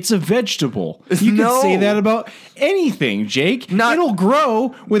 it's a vegetable. You can say that about anything, Jake. It'll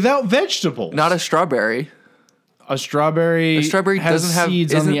grow without vegetables. Not a strawberry. A strawberry has doesn't have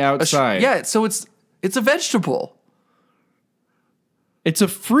seeds on the outside. Yeah, so it's a vegetable. It's a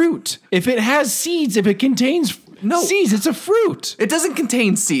fruit. If it has seeds, if it contains seeds, it's a fruit. It doesn't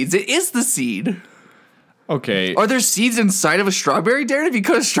contain seeds. It is the seed. Okay. Are there seeds inside of a strawberry, Darren? If you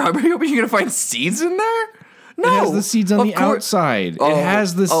cut a strawberry open, you're going to find seeds in there? No. It has the seeds on the outside. Oh, it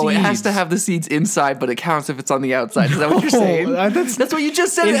has the seeds. Oh, it has to have the seeds inside, but it counts if it's on the outside. Is that what you're saying? That's what you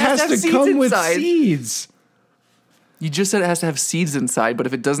just said. It has to seeds come inside. with seeds. You just said it has to have seeds inside, but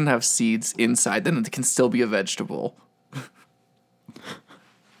if it doesn't have seeds inside, then it can still be a vegetable.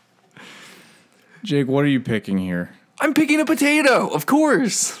 Jake, what are you picking here? I'm picking a potato, of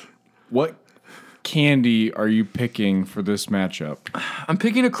course. What candy are you picking for this matchup? I'm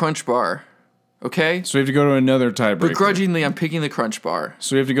picking a Crunch Bar. Okay? So we have to go to another tiebreaker. Begrudgingly, I'm picking the Crunch Bar.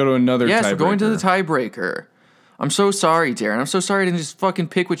 So we have to go to another tiebreaker. Yes, we're going to the tiebreaker. I'm so sorry, Darren. I'm so sorry I didn't just fucking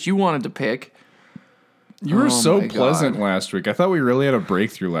pick what you wanted to pick. You were so my pleasant God. last week. I thought we really had a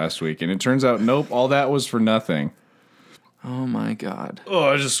breakthrough last week, and it turns out, nope, all that was for nothing. Oh my God. Oh,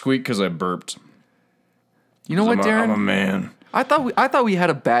 I just squeaked because I burped. You know what, Darren? I'm a man. I thought we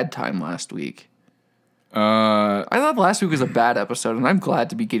had a bad time last week. I thought last week was a bad episode, and I'm glad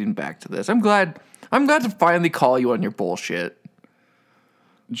to be getting back to this. I'm glad to finally call you on your bullshit.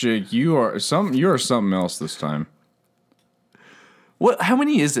 Jake, you are something else this time. What? How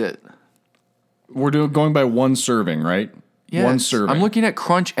many is it? We're going by one serving, right? Yes. One serving. I'm looking at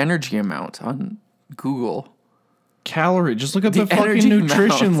Crunch energy amount on Google. Calorie. Just look up the fucking energy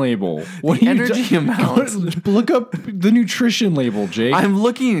nutrition amount. label. The energy amount. Look up the nutrition label, Jake. I'm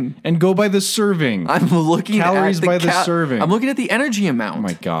looking. And go by the serving. I'm looking Calories at the by the serving. I'm looking at the energy amount. Oh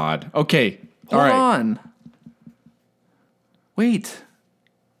my God. Okay. Hold all right. on. Wait.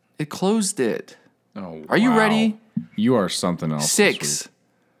 It closed it. Oh, Are you ready? You are something else. 6,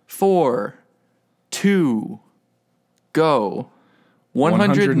 4, 2, go.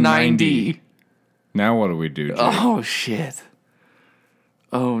 190. Now what do we do, Jake? Oh, shit.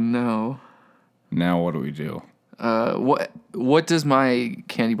 Oh, no. Now what do we do? What does my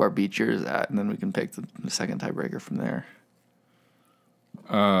candy bar beat yours at? And then we can pick the second tiebreaker from there.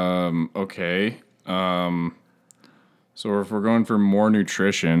 Okay. So if we're going for more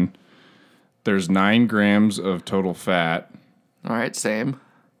nutrition, there's 9 grams of total fat. All right, same.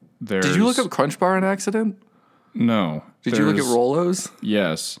 There's, Did you look up Crunch Bar on accident? No. Did you look at Rolos?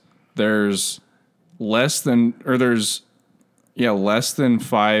 Yes. There's less than 5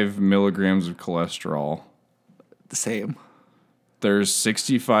 milligrams of cholesterol. The same. There's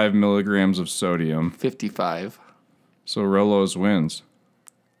 65 milligrams of sodium. 55. So Rolos wins.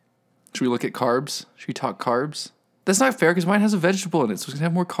 Should we look at carbs? Should we talk carbs? That's not fair because mine has a vegetable in it, so it's going to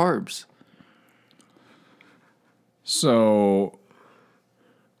have more carbs. So,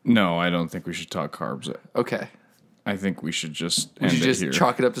 no, I don't think we should talk carbs. Okay. I think we should just We end should it just here.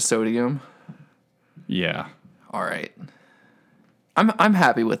 chalk it up to sodium. Yeah. All right. I'm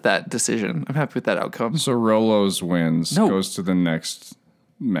happy with that decision. I'm happy with that outcome. So Rolos wins. No. Goes to the next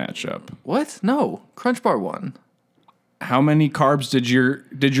matchup. What? No. Crunch Bar won. How many carbs did your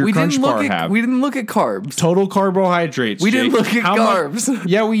Crunch Bar have? We didn't look at carbs. Total carbohydrates. We didn't Jake. look at How carbs.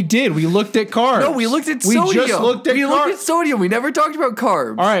 Yeah, we did. We looked at carbs. No, we looked at sodium. We just looked at carbs. sodium. We never talked about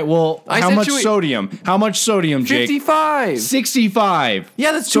carbs. All right. Well, I how said much you- sodium? How much sodium, Jake? 55. 65.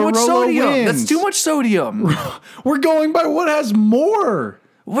 Yeah, that's So too much Rolo sodium. wins. That's too much sodium. We're going by what has more.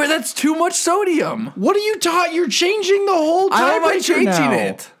 Where that's too much sodium. What are you taught? You're changing the whole tiebreaker How am I changing now.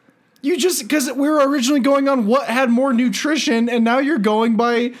 it? You just because we were originally going on what had more nutrition, and now you're going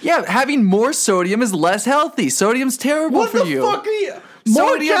by Yeah, having more sodium is less healthy. Sodium's terrible what for the you. fuck? Are you?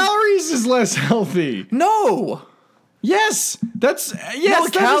 More Sodium- calories is less healthy. No. Yes, that's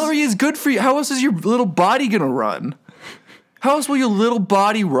yes. No, calorie is good for you. How else is your little body gonna run? How else will your little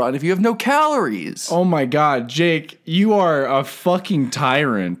body run if you have no calories? Oh my God, Jake, you are a fucking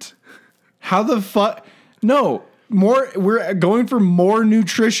tyrant. How the fuck? No, more. We're going for more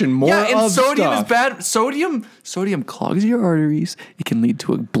nutrition, more yeah, and of sodium stuff. is bad. Sodium clogs your arteries. It can lead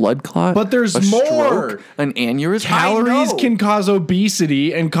to a blood clot. But there's a more. stroke, an aneurysm. Calories I know. can cause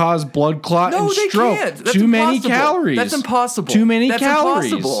obesity and cause blood clot No, and they stroke. can't. That's Too many impossible. calories. That's impossible. Too many That's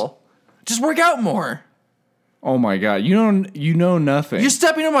calories. impossible. Just work out more. Oh my God, you know nothing. You're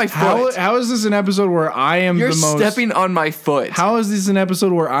stepping on my foot. How is this an episode where I am You're the most? stepping on my foot. How is this an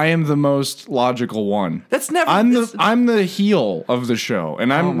episode where I am the most logical one? That's never. I'm the heel of the show, and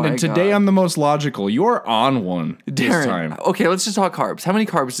my and today God. I'm the most logical. You're on one this Darren. time. Okay, let's just talk carbs. How many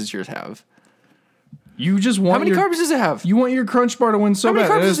carbs does yours have? You just want How many your, carbs does it have? You want your Crunch Bar to win so How many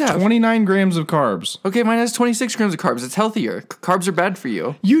bad. carbs It does it has have? 29 grams of carbs. Okay, mine has 26 grams of carbs. It's healthier. Carbs are bad for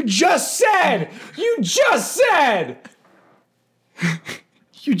you. You just said. You just said.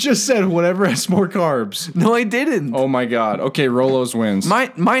 You just said whatever has more carbs. No, I didn't. Oh my God. Okay, Rolos wins.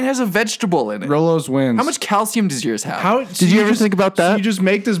 Mine has a vegetable in it. Rolos wins. How much calcium does yours have? How Did you ever think about that? So you just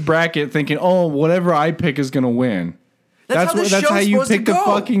make this bracket thinking, oh, whatever I pick is gonna win. That's how this that's show's how you supposed to pick the go.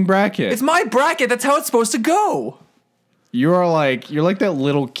 fucking bracket. It's my bracket. That's how it's supposed to go. You're like that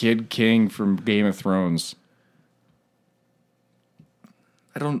little kid king from Game of Thrones.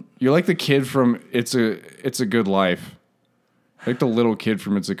 I don't. You're like the kid from It's a Good Life. Like the little kid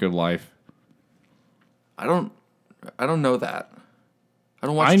from It's a Good Life. I don't know that. I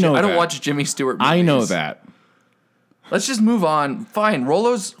don't watch. I know I don't that. watch Jimmy Stewart movies. I know that. Let's just move on. Fine.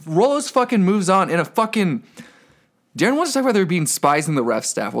 Rolos fucking moves on in a fucking Darren wants to talk about there being spies in the ref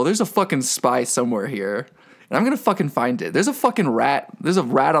staff. Well, there's a fucking spy somewhere here. And I'm going to fucking find it. There's a fucking rat. There's a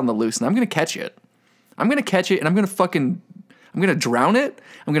rat on the loose, and I'm going to catch it. I'm going to catch it, and I'm going to drown it.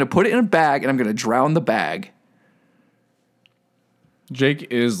 I'm going to put it in a bag, and I'm going to drown the bag.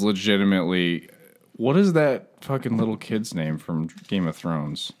 Jake is legitimately... What is that fucking little kid's name from Game of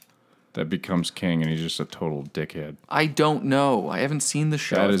Thrones that becomes king, and he's just a total dickhead? I don't know. I haven't seen the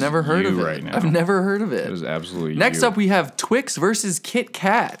show. That I've is never heard you of it. right now. I've never heard of it. That is absolutely Next you. up, we have Twix versus Kit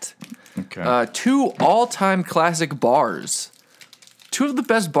Kat. Okay. Two all-time classic bars. Two of the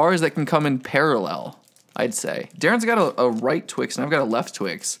best bars that can come in parallel, I'd say. Darren's got a right Twix, and I've got a left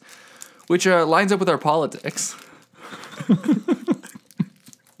Twix, which lines up with our politics.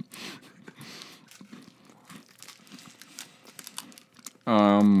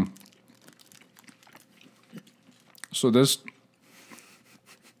 So this...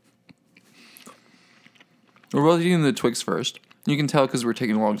 We're both eating the Twix first. You can tell because we're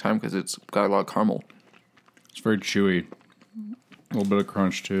taking a long time because it's got a lot of caramel. It's very chewy. A little bit of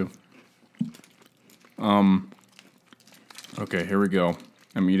crunch, too. Okay, here we go.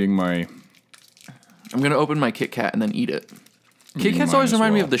 I'm eating my... I'm going to open my Kit Kat and then eat it. Kit Kats mine always as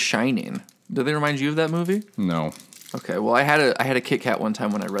remind me well. of The Shining. Do they remind you of that movie? No. Okay, well, I had a Kit Kat one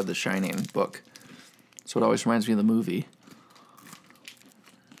time when I read The Shining book. So it always reminds me of the movie.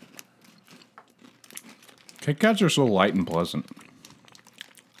 Kit Kats are so light and pleasant.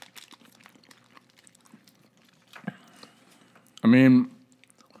 I mean,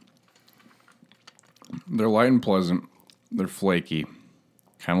 they're light and pleasant. They're flaky.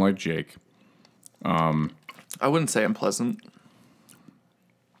 Kind of like Jake. I wouldn't say I'm pleasant.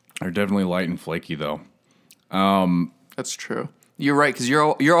 They're definitely light and flaky, though. That's true. You're right, because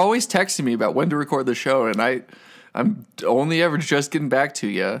you're always texting me about when to record the show, and I'm only ever just getting back to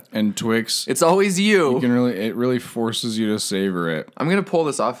you. And Twix, It's always you. it really forces you to savor it. I'm gonna pull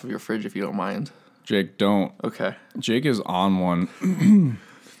this off of your fridge if you don't mind. Jake, don't. Okay. Jake is on one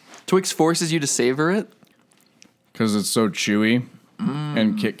Twix forces you to savor it. because it's so chewy,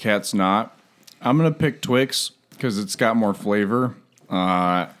 and Kit Kat's not. I'm gonna pick Twix because it's got more flavor.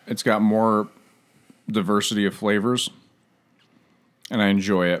 It's got more diversity of flavors, and I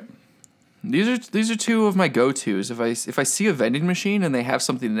enjoy it. These are two of my go-tos. If I see a vending machine and they have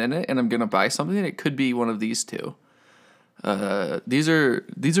something in it and I'm gonna buy something, it could be one of these two. These are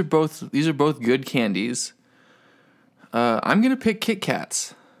both good candies. I'm gonna pick Kit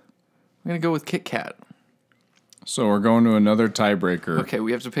Kats. I'm gonna go with Kit Kat. So we're going to another tiebreaker. Okay,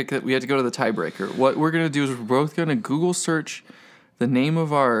 we have to pick that. We have to go to the tiebreaker. What we're gonna do is we're both gonna Google search the name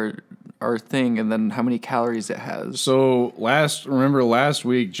of our thing and then how many calories it has. So remember last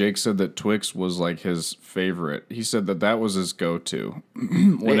week, Jake said that Twix was like his favorite. He said that was his go-to.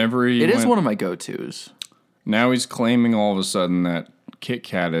 Whenever it is one of my go-tos. Now he's claiming all of a sudden that Kit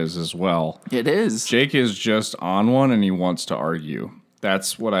Kat is as well. It is. Jake is just on one and he wants to argue.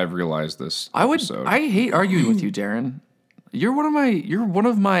 That's what I've realized this episode. I hate arguing with you, Darren. You're one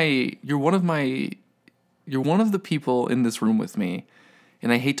of the people in this room with me,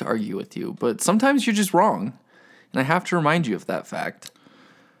 and I hate to argue with you, but sometimes you're just wrong, and I have to remind you of that fact.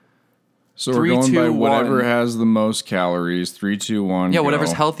 So 3, we're going 2, by whatever 1. has the most calories. 3, 2, 1. Yeah, go.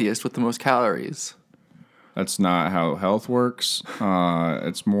 whatever's healthiest with the most calories. That's not how health works.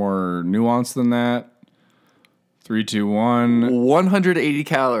 It's more nuanced than that. 3, 2, 1. 180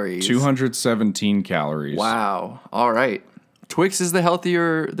 calories. 217 calories. Wow. All right. Twix is the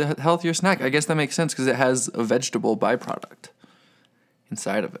healthier snack. I guess that makes sense because it has a vegetable byproduct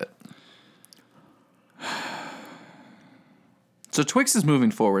inside of it. So Twix is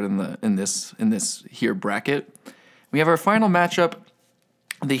moving forward in this here bracket. We have our final matchup: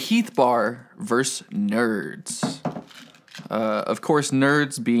 the Heath Bar versus Nerds. Of course,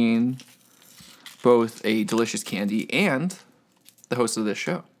 Nerds being both a delicious candy and the host of this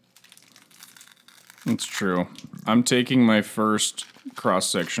show. It's true. I'm taking my first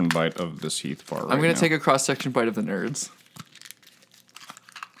cross-section bite of this Heath bar right I'm going now. to take a cross-section bite of the Nerds.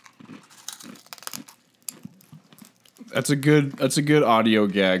 That's a good audio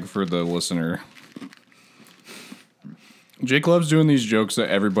gag for the listener. Jake loves doing these jokes that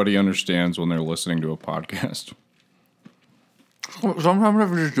everybody understands when they're listening to a podcast. Sometimes I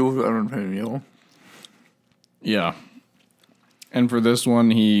have to just do it to entertain you. Yeah. And for this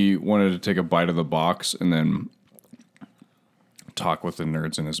one, he wanted to take a bite of the box and then talk with the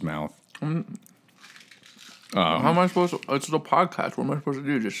nerds in his mouth. How am I supposed to? It's a podcast. What am I supposed to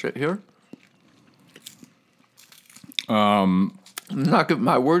do? Just sit here? Not give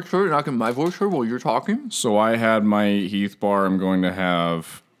my words heard, not give my voice heard while you're talking? So I had my Heath bar. I'm going to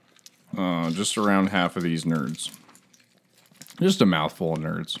have just around half of these nerds. Just a mouthful of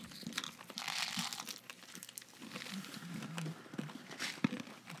nerds.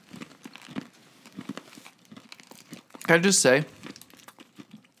 Can I just say,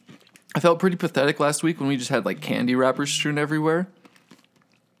 I felt pretty pathetic last week when we just had like candy wrappers strewn everywhere.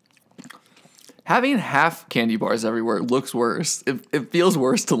 Having half candy bars everywhere looks worse. It feels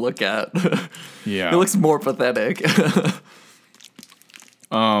worse to look at. Yeah. It looks more pathetic.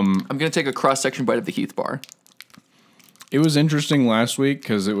 I'm going to take a cross-section bite of the Heath bar. It was interesting last week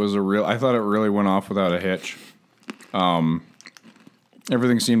because it was I thought it really went off without a hitch.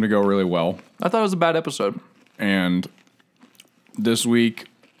 Everything seemed to go really well. I thought it was a bad episode. And this week,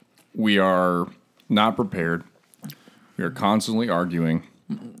 we are not prepared. We are constantly arguing.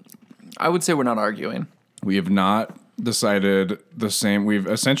 I would say we're not arguing. We have not decided the same. We've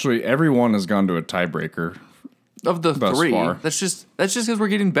essentially, everyone has gone to a tiebreaker. Of the Thus three, far. that's just because we're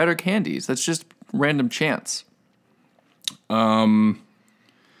getting better candies. That's just random chance. I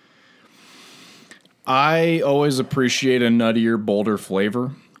always appreciate a nuttier, bolder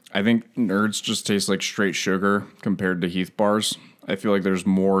flavor. I think Nerds just taste like straight sugar compared to Heath bars. I feel like there's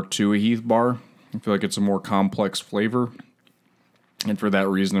more to a Heath bar. I feel like it's a more complex flavor. And for that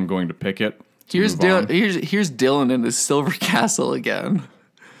reason, I'm going to pick it. Here's Dylan in his Silver Castle again.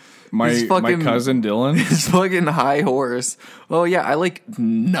 My cousin Dylan. His fucking high horse. Oh yeah, I like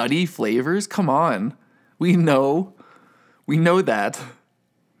nutty flavors. Come on, we know that.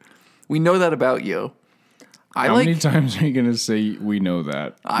 We know that about you. How many times are you going to say we know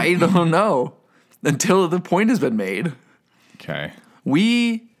that? I don't know until the point has been made. Okay.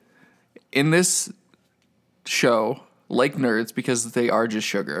 We, in this show, like nerds because they are just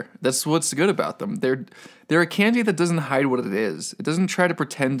sugar. That's what's good about them. They're a candy that doesn't hide what it is. It doesn't try to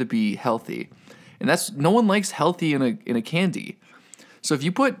pretend to be healthy. And that's no one likes healthy in a candy. So if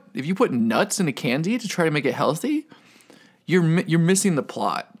you put nuts in a candy to try to make it healthy, you're missing the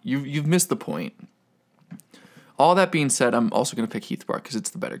plot. You've missed the point. All that being said, I'm also going to pick Heath bar because it's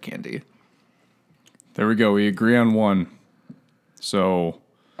the better candy. There we go. We agree on one. So,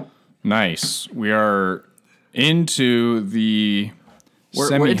 nice. We are into the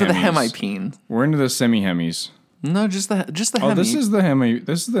We're into the hemipene. We're into the semi-hemis. No, just the hemi. Oh, this is the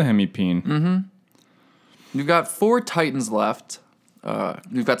hemipene. Mm-hmm. We've got 4 Titans left.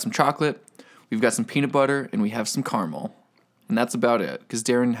 We've got some chocolate, we've got some peanut butter, and we have some caramel. And that's about it. Because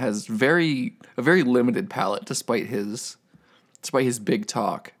Darren has a very limited palate despite his big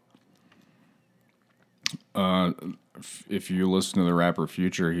talk. If you listen to the rapper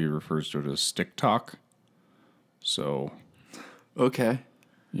Future, he refers to it as stick talk. So, okay,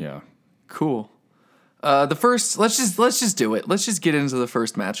 yeah, cool. The first, let's just do it. Let's just get into the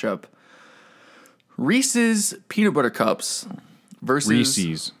first matchup. Reese's peanut butter cups versus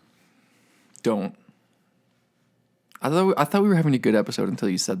Reese's. Don't. I thought we were having a good episode until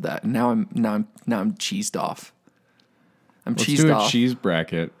you said that. And now I'm cheesed off. Let's do a cheese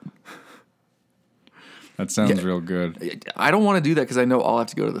bracket. That sounds real good. I don't want to do that because I know I'll have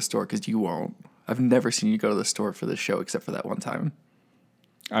to go to the store because you won't. I've never seen you go to the store for this show except for that one time.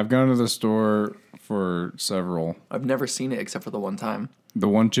 I've gone to the store for several. I've never seen it except for the one time. The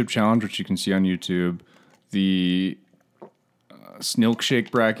One Chip Challenge, which you can see on YouTube. The Snilk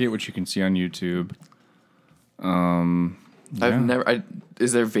Shake bracket, which you can see on YouTube. I've never.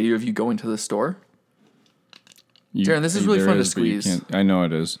 Is there a video of you going to the store? Darren, this is really fun to squeeze. I know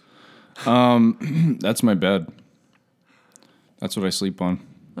it is. That's my bed. That's what I sleep on.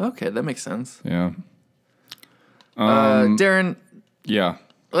 Okay, that makes sense. Yeah. Darren. Yeah.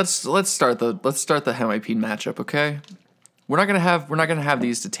 Let's start the hemipene matchup. Okay. We're not gonna have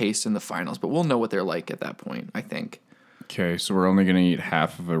these to taste in the finals, but we'll know what they're like at that point. I think. Okay, so we're only gonna eat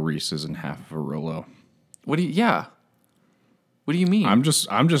half of a Reese's and half of a Rolo. What do you mean? I'm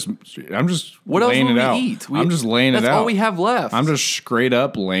just what else laying will it out. we eat? I'm just laying it out. That's all we have left. I'm just straight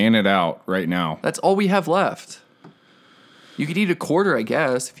up laying it out right now. That's all we have left. You could eat a quarter, I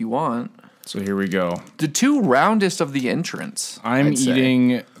guess, if you want. So here we go. The 2 roundest of the entrants. I'm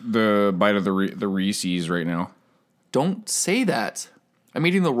eating the bite of the Reese's right now. Don't say that. I'm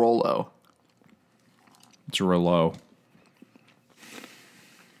eating the Rolo. It's a Rolo.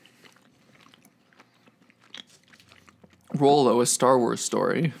 Rolo, a Star Wars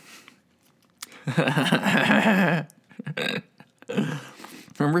story. Remember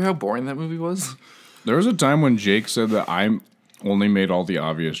how boring that movie was? There was a time when Jake said that I only made all the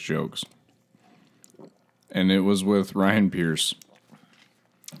obvious jokes. And it was with Ryan Pierce.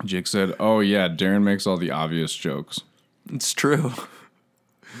 Jake said, "Oh yeah, Darren makes all the obvious jokes." It's true.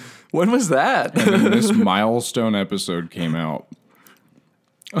 When was that? And then this milestone episode came out.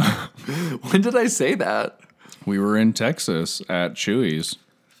 When did I say that? We were in Texas at Chewy's.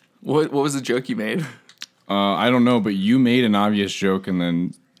 What was the joke you made? I don't know, but you made an obvious joke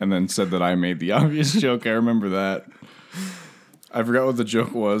and then said that I made the obvious joke. I remember that. I forgot what the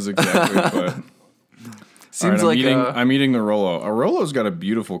joke was exactly, but Seems right, like I'm eating the Rolo. A Rolo's got a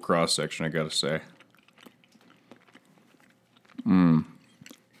beautiful cross section, I gotta say.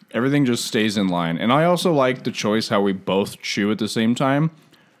 Everything just stays in line, and I also like the choice how we both chew at the same time.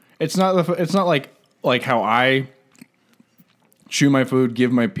 It's not like how I chew my food,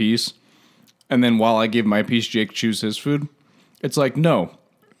 give my piece, and then while I give my piece, Jake chews his food. It's like, no.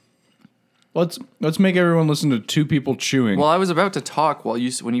 Let's make everyone listen to two people chewing. Well, I was about to talk when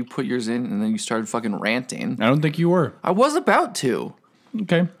you put yours in, and then you started fucking ranting. I don't think you were. I was about to.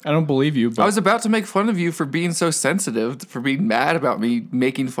 Okay, I don't believe you. But I was about to make fun of you for being so sensitive, for being mad about me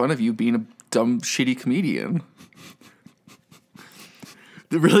making fun of you being a dumb, shitty comedian.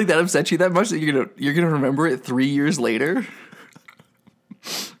 Really, that upset you that much that you're gonna remember it 3 years later?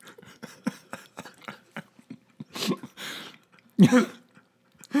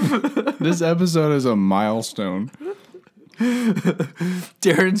 This episode is a milestone.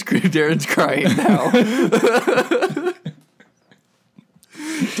 Darren's crying now.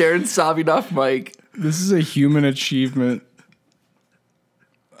 Darren's sobbing off mic. This is a human achievement.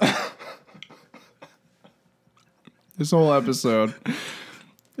 This whole episode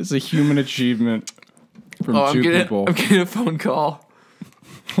is a human achievement from two people. I'm getting a phone call.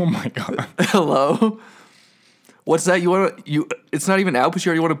 Oh my god. Hello? What's that? It's not even out, but you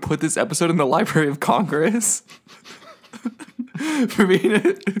already want to put this episode in the Library of Congress? For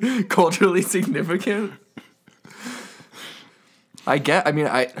being culturally significant? I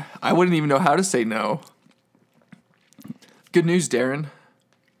wouldn't even know how to say no. Good news, Darren.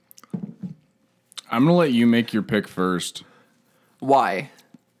 I'm gonna let you make your pick first. Why?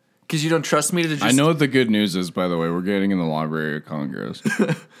 Because you don't trust me to just... I know what the good news is, by the way. We're getting in the Library of Congress.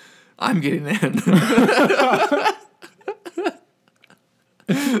 I'm getting in.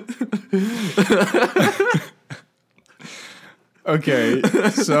 Okay,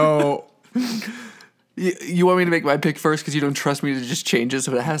 so... You want me to make my pick first because you don't trust me to just change it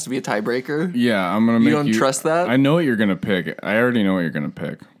so it has to be a tiebreaker? Yeah, I'm gonna make you... You don't trust that? I know what you're gonna pick. I already know what you're gonna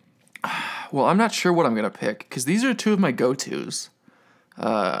pick. Well, I'm not sure what I'm gonna pick because these are two of my go-tos.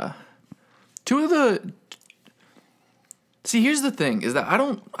 See, here's the thing: is that I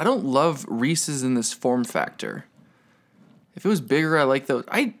don't love Reese's in this form factor. If it was bigger, I like those.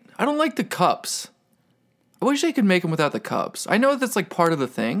 I don't like the cups. I wish they could make them without the cups. I know that's like part of the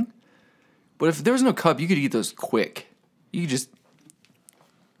thing, but if there was no cup, you could eat those quick. You could just...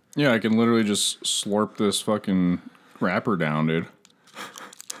 Yeah, I can literally just slurp this fucking wrapper down, dude.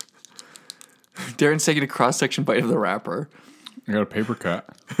 Darren's taking a cross-section bite of the wrapper. I got a paper cut.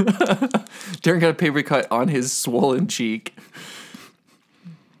 Darren got a paper cut on his swollen cheek.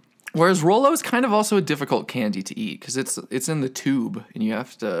 Whereas Rolo is kind of also a difficult candy to eat because it's in the tube and you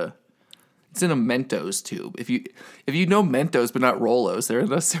have to... It's in a Mentos tube. If you know Mentos but not Rolos, they're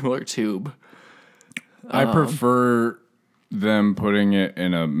in a similar tube. I prefer them putting it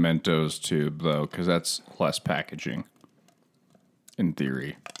in a Mentos tube though, because that's less packaging. In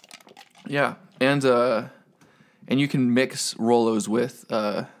theory. Yeah, and you can mix Rolos with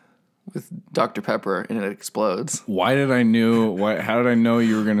Dr. Pepper and it explodes. How did I know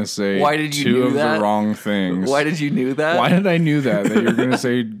you were gonna say two of the wrong things? Why did you knew that? Why did I knew that you were gonna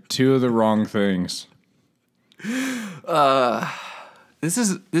say two of the wrong things? This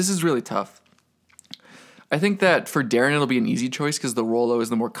is really tough. I think that for Darren it'll be an easy choice because the Rolo is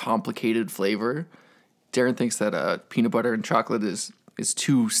the more complicated flavor. Darren thinks that peanut butter and chocolate is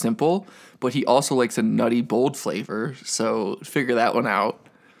too simple, but he also likes a nutty, bold flavor. So figure that one out.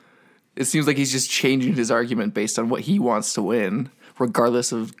 It seems like he's just changing his argument based on what he wants to win,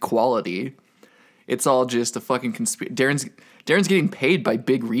 regardless of quality. It's all just a fucking conspiracy. Darren's getting paid by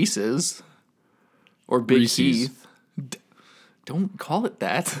Big Reese's or Big Reese's. Keith. Don't call it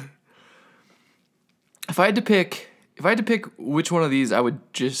that. If I had to pick which one of these, I would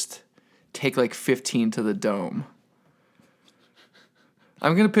just take like 15 to the dome.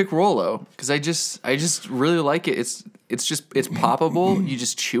 I'm gonna pick Rolo because I just really like it. It's poppable. You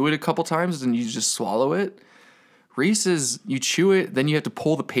just chew it a couple times and you just swallow it. Reese's, you chew it, then you have to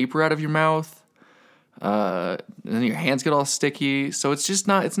pull the paper out of your mouth. And then your hands get all sticky. So it's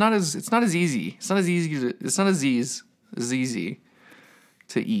not as easy. It's not as easy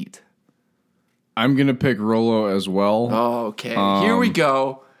to eat. I'm gonna pick Rolo as well. Oh, okay. Here we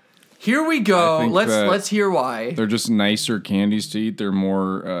go. Let's hear why. They're just nicer candies to eat. They're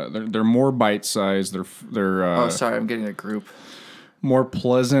more bite sized. They're oh, sorry, I'm getting a group. more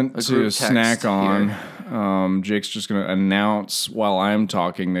pleasant A to group text snack on. here. Jake's just going to announce while I'm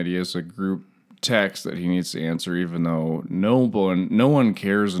talking that he has a group text that he needs to answer, even though no one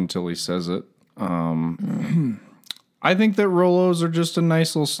cares until he says it. I think that Rolos are just a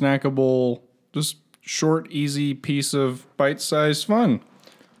nice little snackable, just short, easy piece of bite-sized fun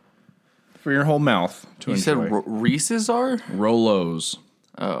for your whole mouth to You enjoy. said Reese's are? Rolos.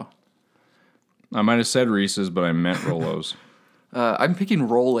 Oh. I might have said Reese's, but I meant Rolos. I'm picking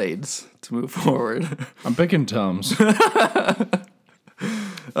Rolaids to move forward. I'm picking Tums.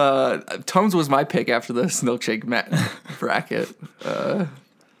 Tums was my pick after this milkshake bracket.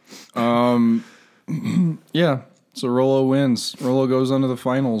 Yeah. So Rolo wins. Rolo goes on to the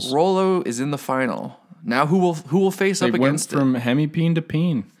finals. Rolo is in the final. Now who will face They up went against it? from hemipene to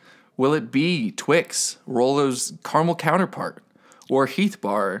peen. Will it be Twix, Rolo's caramel counterpart, or Heath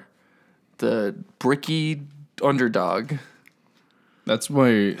Bar, the bricky underdog? That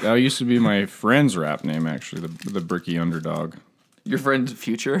used to be my friend's rap name, actually, the Bricky Underdog. Your friend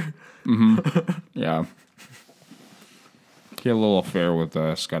Future? Yeah. He had a little affair with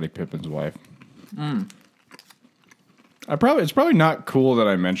Scottie Pippen's wife. It's probably not cool that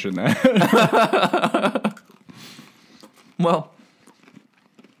I mentioned that. Well,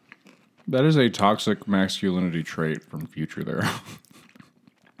 That is a toxic masculinity trait from Future there.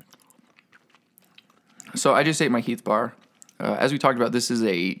 so I just ate my Heath Bar. As we talked about, this is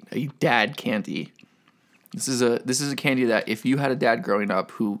a dad candy. This is a candy that if you had a dad growing up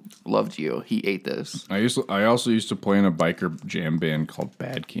who loved you, he ate this. I also used to play in a biker jam band called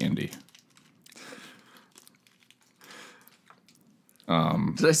Bad Candy.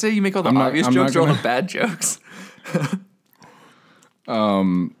 Did I say you make all the I'm not- obvious I'm not jokes or all gonna- the bad jokes?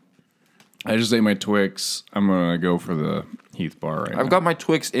 I just ate my Twix. I'm gonna go for the Heath Bar right now. I've got my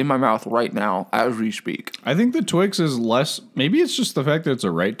Twix in my mouth right now as we speak. I think the Twix is less. Maybe it's just the fact that it's a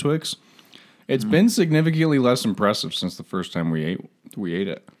right Twix. It's been significantly less impressive since the first time we ate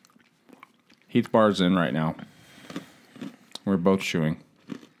it. Heath Bar's in right now. We're both chewing.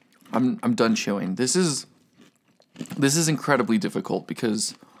 I'm done chewing. This is incredibly difficult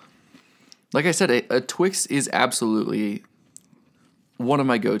because, like I said, a Twix is absolutely one of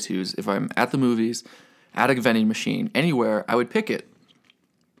my go-tos. If I'm at the movies, at a vending machine, anywhere, I would pick it.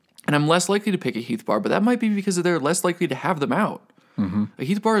 And I'm less likely to pick a Heath Bar, but that might be because they're less likely to have them out. Mm-hmm. A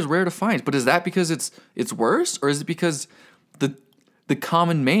Heath Bar is rare to find, but is that because it's worse, or is it because the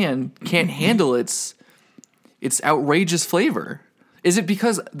common man can't handle its outrageous flavor? Is it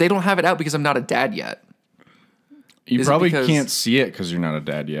because they don't have it out because I'm not a dad yet? You Is it probably because- can't see it because you're not a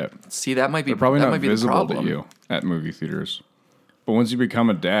dad yet. See, that might be They're probably that not might be the visible to problem. you at movie theaters. But once you become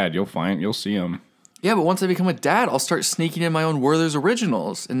a dad, you'll see them. Yeah, but once I become a dad, I'll start sneaking in my own Werther's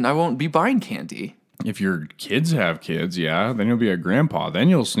Originals, and I won't be buying candy. If your kids have kids, yeah, then you'll be a grandpa. Then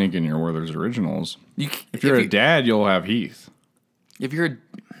you'll sneak in your Werther's Originals. If you're a dad, you'll have Heath.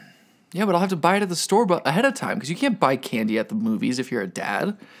 Yeah, but I'll have to buy it at the store ahead of time because you can't buy candy at the movies if you're a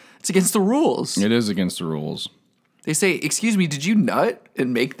dad. It's against the rules. It is against the rules. They say, "Excuse me, did you nut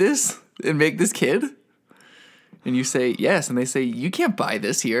and make this kid?" And you say, "Yes," and they say, "You can't buy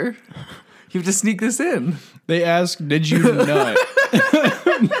this here. You have to sneak this in." They ask, "Did you nut?"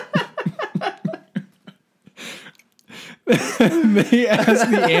 They ask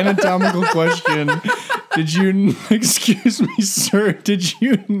the anatomical question, "Did you, excuse me, sir, did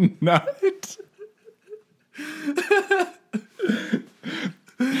you nut?"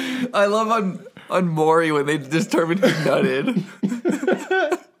 I love on Maury when they determine he nutted.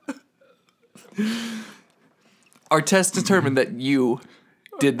 Our test determined that you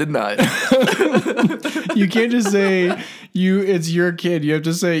did the nut. You can't just say it's your kid. You have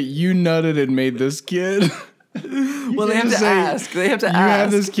to say you nutted and made this kid. Well, they have to ask. They have to You ask.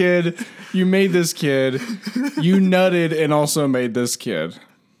 had this kid. You made this kid. You nutted and also made this kid.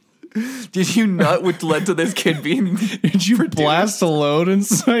 Did you nut, which led to this kid being? Did you blast a load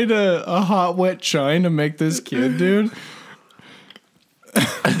inside a hot, wet chine to make this kid, dude?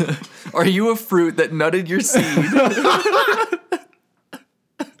 Are you a fruit that nutted your seed?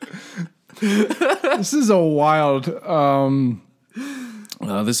 This is a wild.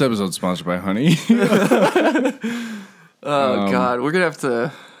 This episode's sponsored by Honey. Oh God, we're gonna have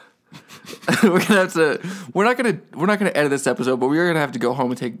to. We're not gonna edit this episode, but we're gonna have to go home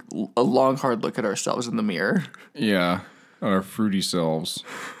and take a long, hard look at ourselves in the mirror. Yeah, our fruity selves.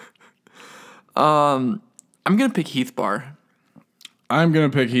 I'm gonna pick Heath Bar. I'm gonna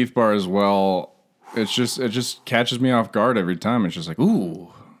pick Heath Bar as well. It just catches me off guard every time. It's just like, ooh.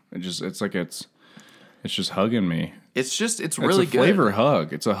 It's just hugging me. It's really It's a good. flavor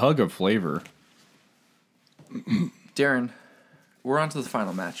hug. It's a hug of flavor. Darren, we're on to the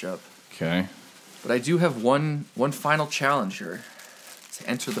final matchup. Okay. But I do have one final challenger to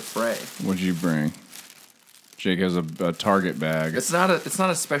enter the fray. What'd you bring? Jake has a Target bag. It's not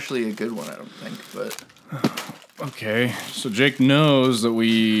especially a good one, I don't think, but Okay. So Jake knows that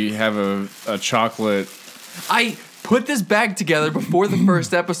we have a chocolate. I put this bag together before the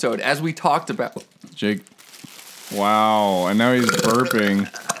first episode, as we talked about. Jake. Wow. And now he's burping.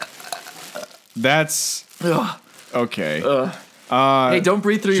 That's Ugh. okay. Hey, don't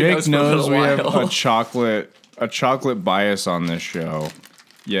breathe through your nose Jake for a knows little we have while. a chocolate bias on this show,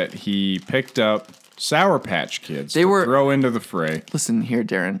 yet he picked up Sour Patch Kids They to were- throw into the fray. Listen here,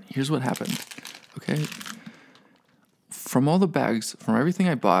 Darren. Here's what happened. Okay. From all the bags, from everything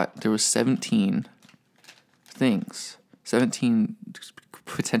I bought, there was 17 things. 17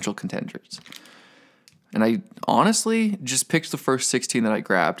 potential contenders. And I honestly just picked the first 16 that I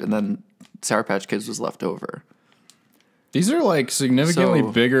grabbed, and then Sour Patch Kids was left over. These are like significantly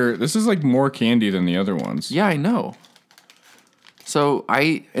So- bigger. This is like more candy than the other ones. Yeah, I know. So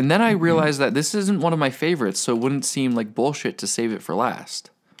then I realized that this isn't one of my favorites, so it wouldn't seem like bullshit to save it for last.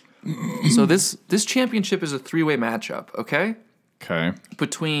 So this championship is a 3-way matchup, okay? Okay.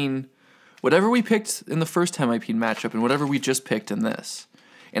 Between whatever we picked in the first time I peed matchup and whatever we just picked in this.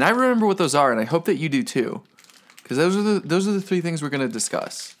 And I remember what those are, and I hope that you do too. Because those are the 3 things we're gonna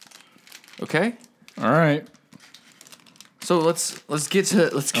discuss. Okay? All right. So let's get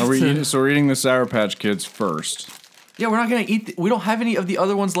to So we're eating the Sour Patch Kids first. Yeah, we're not gonna eat. We don't have any of the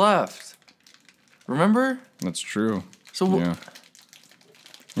other ones left. Remember? That's true. So Yeah.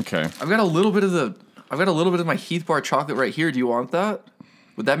 Okay. I've got a little bit of my Heath Bar chocolate right here. Do you want that?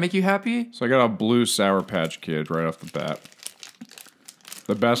 Would that make you happy? So I got a blue Sour Patch Kid right off the bat.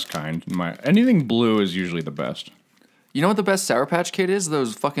 The best kind. Anything blue is usually the best. You know what the best Sour Patch Kid is?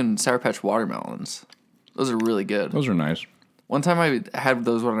 Those fucking Sour Patch watermelons. Those are really good. Those are nice. One time I had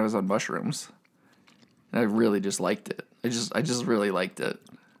those when I was on mushrooms, and I really just liked it. I just really liked it.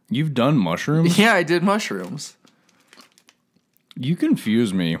 You've done mushrooms? Yeah, I did mushrooms. You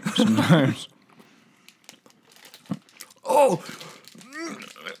confuse me sometimes. Oh,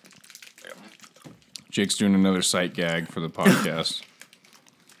 Jake's doing another sight gag for the podcast.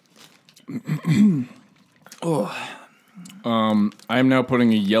 I am now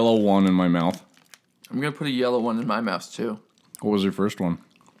putting a yellow one in my mouth. I'm gonna put a yellow one in my mouth too. What was your first one?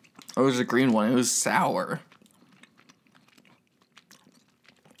 Oh, it was a green one. It was sour.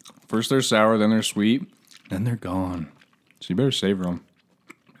 First they're sour, then they're sweet, then they're gone. So you better savor them.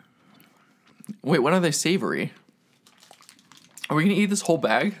 Wait, when are they savory? Are we gonna eat this whole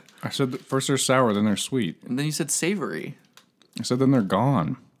bag? I said that first they're sour, then they're sweet. And then you said savory. I said then they're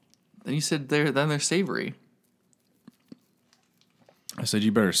gone. Then you said they're savory. I said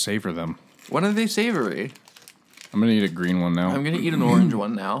you better savor them. When are they savory? I'm gonna eat a green one now. I'm gonna eat an orange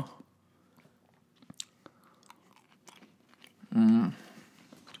one now.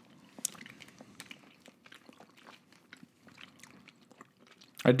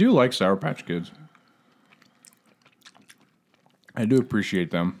 I do like Sour Patch Kids. I do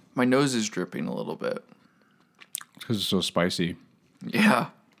appreciate them My nose is dripping a little bit. because it's so spicy. Yeah.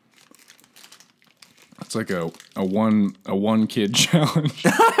 It's like a one kid challenge.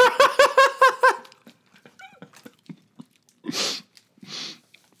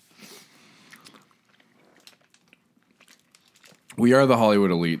 We are the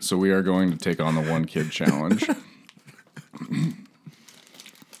Hollywood elite, so we are going to take on the one kid challenge.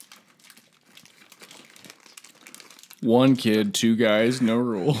 One kid, 2 guys, no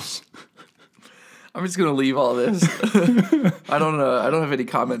rules. I'm just gonna leave all this. I don't have any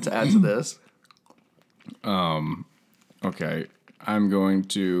comment to add to this. Okay, I'm going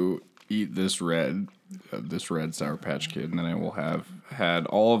to eat this red Sour Patch Kid, and then I will have had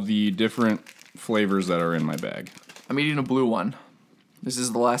all of the different flavors that are in my bag. I'm eating a blue one. This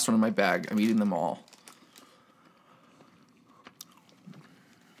is the last one in my bag. I'm eating them all.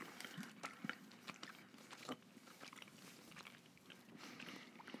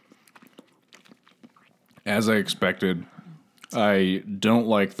 As I expected, I don't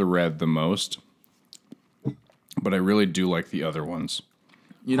like the red the most, but I really do like the other ones.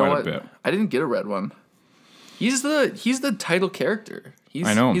 You know Quite a what? bit. I didn't get a red one. He's the title character.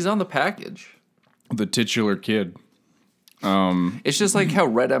 I know. He's on the package. The titular kid. It's just like how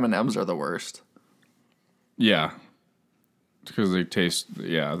red M&Ms are the worst. Yeah. Because they taste,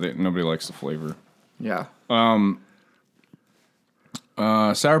 nobody likes the flavor. Yeah.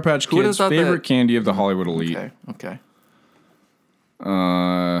 Sour Patch Who would've Kids, thought favorite that- candy of the Hollywood elite. Okay.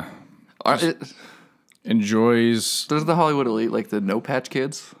 Uh, enjoys. There's the Hollywood elite, like the No Patch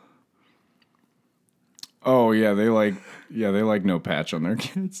Kids. Oh yeah, they like no patch on their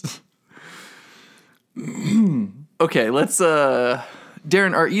kids. Okay, let's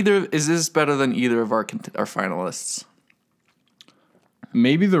Darren, is this better than either of our finalists?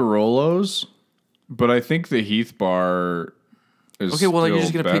 Maybe the Rolos, but I think the Heath bar is Okay, well, still you're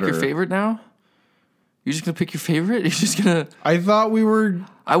just going to pick your better. favorite now? You're just going to pick your favorite? You're just going to I thought we were.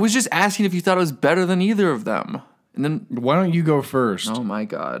 I was just asking if you thought it was better than either of them. And then Why don't you go first? oh my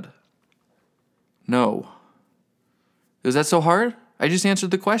god. No. Is that so hard? I just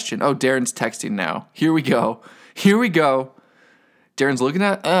answered the question. Oh, Darren's texting now. Here we go. Darren's looking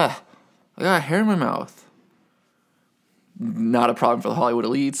at I got hair in my mouth. Not a problem for the Hollywood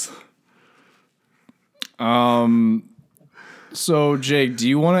elites. So, Jake, do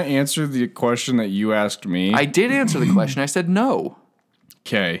you want to answer the question that you asked me? I did answer the question. I said no.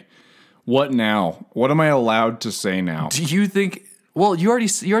 Okay. What now? What am I allowed to say now? Do you think? Well, you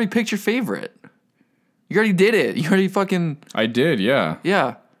already picked your favorite. You already did it. You already fucking I did, yeah.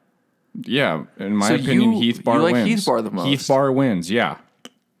 yeah. Yeah, in my So opinion, you- Heath Bar you like wins. Heath Bar the most. Heath Bar wins, yeah.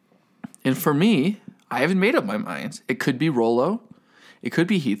 And for me, I haven't made up my mind. It could be Rolo, it could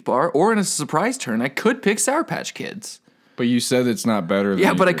be Heath Bar, or in a surprise turn, I could pick Sour Patch Kids. But you said it's not better than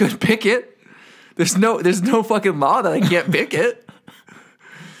Yeah, but I either. could pick it. There's no fucking law that I can't pick it.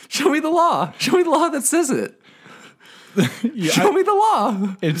 Show me the law. Show me the law that says it. Show me the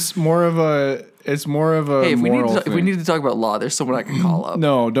law. It's more of a Hey, if we moral if we thing. need to talk about law, there's someone I can call up.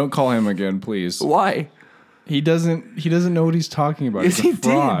 No, don't call him again, please. Why? He doesn't know what he's talking about. Yes, He's a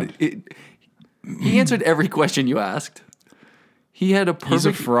fraud. He answered every question you asked. He had a perfect. He's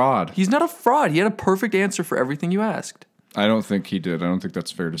a fraud. He's not a fraud. He had a perfect answer for everything you asked. I don't think he did. I don't think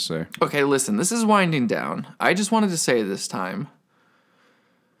that's fair to say. Okay, listen, this is winding down. I just wanted to say this time.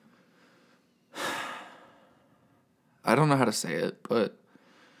 I don't know how to say it, but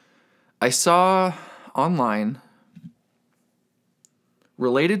I saw online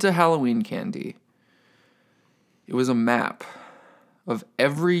related to Halloween candy. It was a map of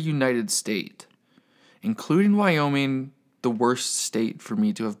every United State, including Wyoming, the worst state for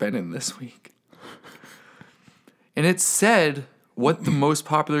me to have been in this week. And it said what the most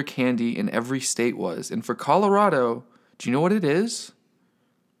popular candy in every state was. And for Colorado, do you know what it is?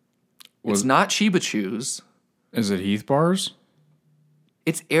 It's not Chiba Chews. Is it Heath Bars?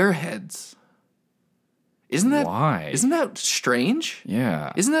 It's Airheads. Isn't that Why? Isn't that strange?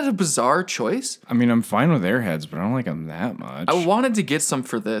 Yeah. Isn't that a bizarre choice? I mean, I'm fine with Airheads, but I don't like them that much. I wanted to get some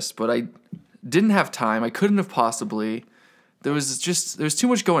for this, but I didn't have time. I couldn't have possibly. There's too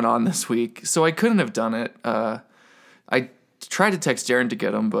much going on this week, so I couldn't have done it. I tried to text Darren to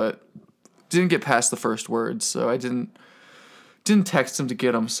get them, but didn't get past the first words, so I didn't text him to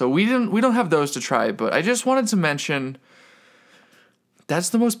get them. So we don't have those to try, but I just wanted to mention that's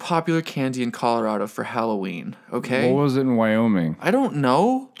the most popular candy in Colorado for Halloween, okay? What was it in Wyoming? I don't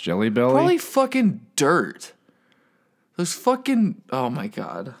know. Jelly Belly? Probably fucking dirt. Those fucking oh my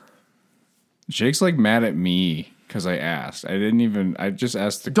god. Jake's like mad at me because I asked. I just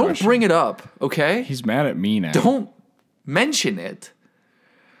asked the Don't question. bring it up, okay? He's mad at me now. Don't mention it.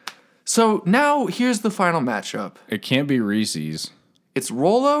 So now here's the final matchup. It can't be Reese's. It's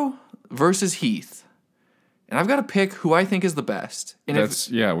Rolo versus Heath. And I've got to pick who I think is the best. And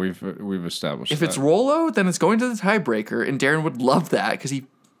We've established if that. it's Rolo, then it's going to the tiebreaker, and Darren would love that because he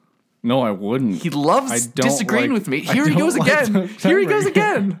No, I wouldn't. loves disagreeing with me. Here he goes again. Here he goes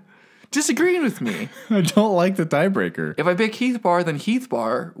again. Disagreeing with me. I don't like the tiebreaker. If I pick Heath Bar, then Heath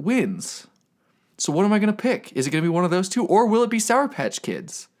Bar wins. So what am I going to pick? Is it going to be one of those two, or will it be Sour Patch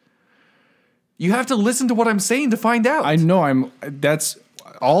Kids? You have to listen to what I'm saying to find out. I know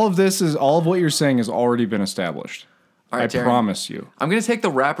all of what you're saying has already been established. All right, I Darren. promise you. I'm gonna take the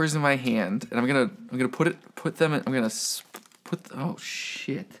wrappers in my hand, and I'm gonna put them in. I'm gonna oh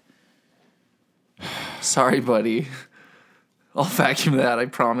shit. Sorry, buddy. I'll vacuum that. I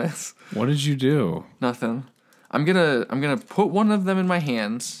promise. What did you do? Nothing. I'm gonna put one of them in my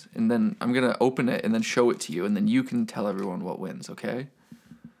hands, and then I'm gonna open it and then show it to you, and then you can tell everyone what wins. Okay?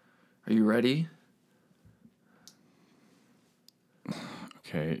 Are you ready?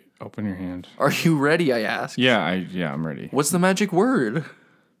 Okay, open your hand. Are you ready? I asked. Yeah, I'm ready. What's the magic word?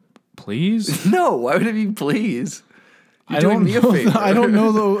 Please? No. Why would it be please? You're I doing don't me a know. favor. I don't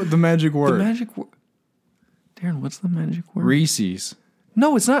know the magic word. The magic word. Darren, what's the magic word? Reese's.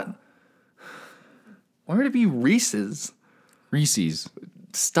 No, it's not. Why would it be Reese's? Reese's.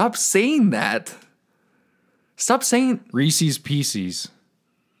 Stop saying that. Stop saying. Reese's Pieces.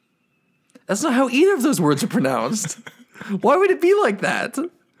 That's not how either of those words are pronounced. Why would it be like that?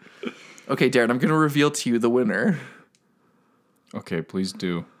 Okay, Darren, I'm going to reveal to you the winner. Okay, please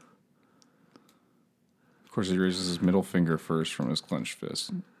do. Of course, he raises his middle finger first from his clenched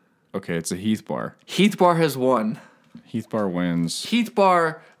fist. Okay, it's a Heath bar. Heath Bar has won. Heath bar wins. Heath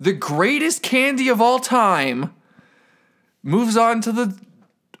Bar, the greatest candy of all time, moves on to the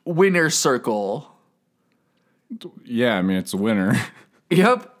winner's circle. Yeah, I mean, it's a winner.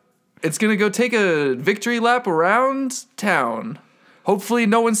 Yep. It's going to go take a victory lap around town. Hopefully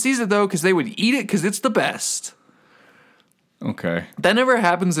no one sees it, though, because they would eat it because it's the best. Okay. That never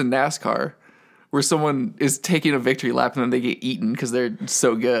happens in NASCAR, where someone is taking a victory lap and then they get eaten because they're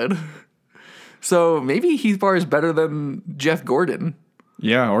so good. So maybe Heath Bar is better than Jeff Gordon.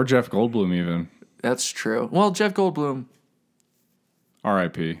 Yeah, or Jeff Goldblum even. That's true. Well, Jeff Goldblum.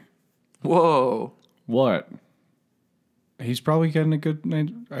 R.I.P. Whoa. What? He's probably getting a good night.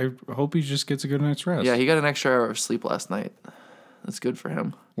 I hope he just gets a good night's rest. Yeah, he got an extra hour of sleep last night. That's good for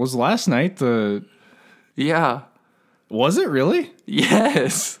him. Was last night the... Yeah. Was it really?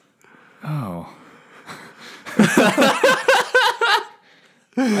 Yes. Oh.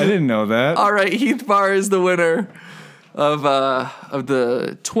 I didn't know that. All right, Heath Bar is the winner of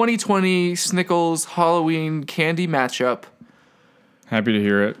the 2020 Snickles Halloween candy matchup. Happy to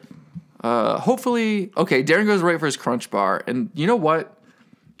hear it. Hopefully, okay, Darren goes right for his Crunch Bar, and you know what?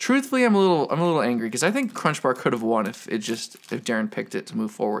 Truthfully, I'm a little angry because I think Crunch Bar could have won if Darren picked it to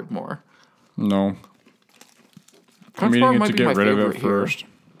move forward more. No. Crunch I'm Bar eating it might to be my get rid of favorite it here. first.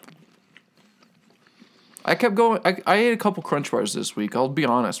 I kept going. I ate a couple Crunch Bars this week. I'll be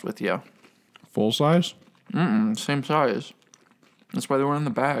honest with you. Full size? Same size. That's why they were in the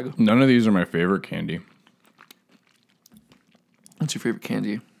bag. None of these are my favorite candy. What's your favorite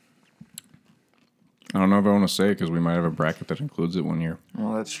candy? I don't know if I want to say it because we might have a bracket that includes it one year.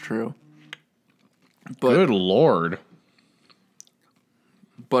 Well, that's true. But Good Lord.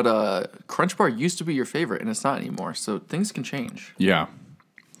 But Crunch Bar used to be your favorite, and it's not anymore. So things can change. Yeah.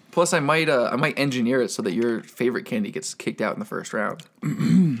 Plus, I might engineer it so that your favorite candy gets kicked out in the first round.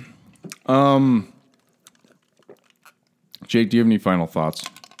 Jake, do you have any final thoughts?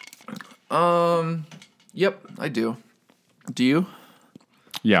 Yep, I do. Do you?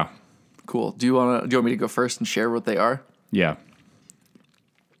 Yeah. Cool. Do you want me to go first and share what they are? Yeah.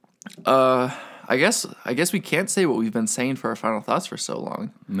 I guess we can't say what we've been saying for our final thoughts for so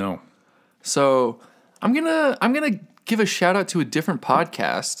long. No. So I'm gonna give a shout out to a different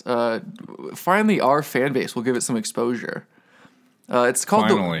podcast. Finally, our fan base will give it some exposure. It's called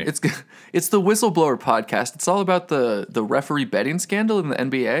Finally. It's the Whistleblower Podcast. It's all about the referee betting scandal in the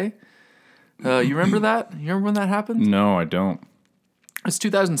NBA. You remember that? You remember when that happened? No, I don't. It's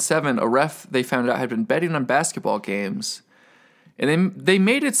 2007. A ref they found out had been betting on basketball games, and they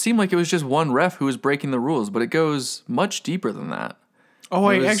made it seem like it was just one ref who was breaking the rules, but it goes much deeper than that. Oh,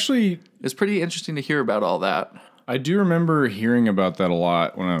 It's pretty interesting to hear about all that. I do remember hearing about that a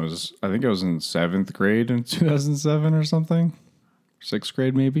lot when I think I was in 7th grade in 2007 or something. 6th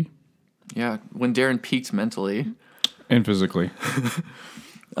grade, maybe. Yeah, when Darren peaked mentally. And physically.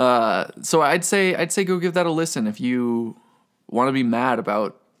 So I'd say go give that a listen if you want to be mad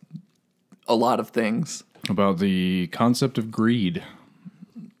about a lot of things. About the concept of greed.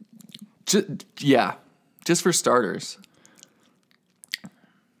 Just for starters.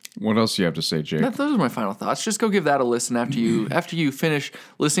 What else do you have to say, Jake? Those are my final thoughts. Just go give that a listen after you finish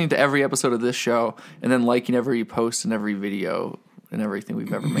listening to every episode of this show and then liking every post and every video and everything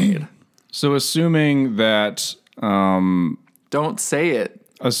we've ever made. So assuming that... Don't say it.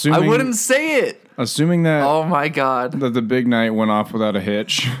 I wouldn't say it. Assuming that... Oh my God. That the big night went off without a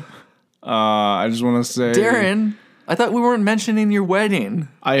hitch. I just want to say... Darren, I thought we weren't mentioning your wedding.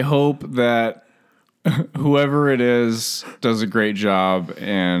 I hope that whoever it is does a great job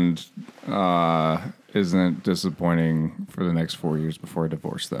and isn't disappointing for the next 4 years before I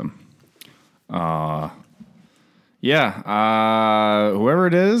divorce them. Whoever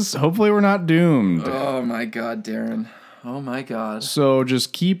it is, hopefully we're not doomed. Oh my God, Darren. Oh my God. So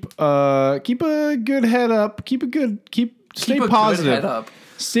just keep a good head up. Stay positive. Good head up.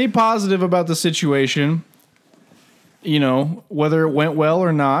 Stay positive about the situation. You know, whether it went well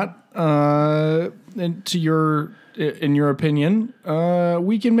or not. In your opinion,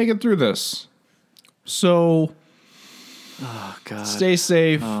 we can make it through this. So, oh God, stay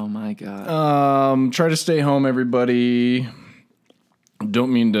safe. Oh my God. Try to stay home, everybody.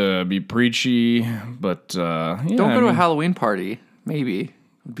 Don't mean to be preachy, but don't go to a Halloween party. Maybe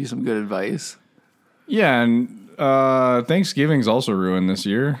would be some good advice. Yeah, and Thanksgiving's also ruined this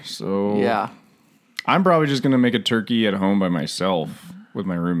year, so yeah, I'm probably just gonna make a turkey at home by myself with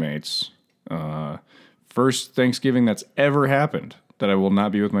my roommates. First Thanksgiving that's ever happened that I will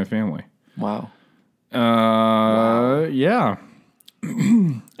not be with my family. Wow. Yeah.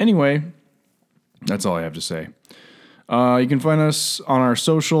 Anyway, That's all I have to say. You can find us on our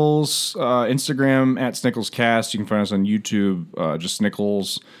socials, Instagram at SnicklesCast. You can find us on YouTube, just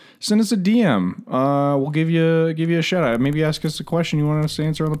Snickles. Send us a DM. We'll give you a shout out. Maybe ask us a question you want us to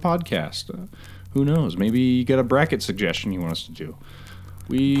answer on the podcast. Who knows? Maybe you got a bracket suggestion you want us to do.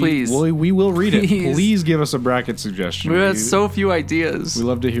 We will read it. Please give us a bracket suggestion. We had so few ideas. We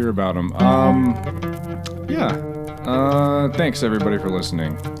love to hear about them. Thanks everybody for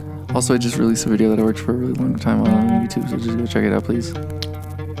listening. Also, I just released a video that I worked for a really long time on YouTube, so just go check it out, please.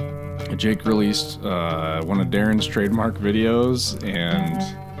 Jake released one of Darren's trademark videos, and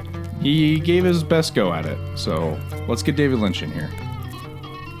he gave his best go at it. So let's get David Lynch in here.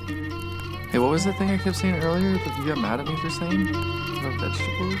 Hey, what was the thing I kept saying earlier that you got mad at me for saying about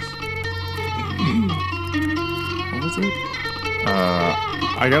vegetables? What was it?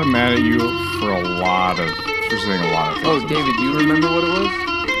 I got mad at you for saying a lot of things. Oh, David, do you remember what it was?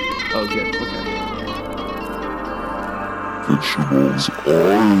 Oh, good. Okay. Vegetables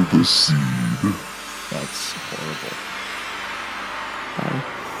are the seed. That's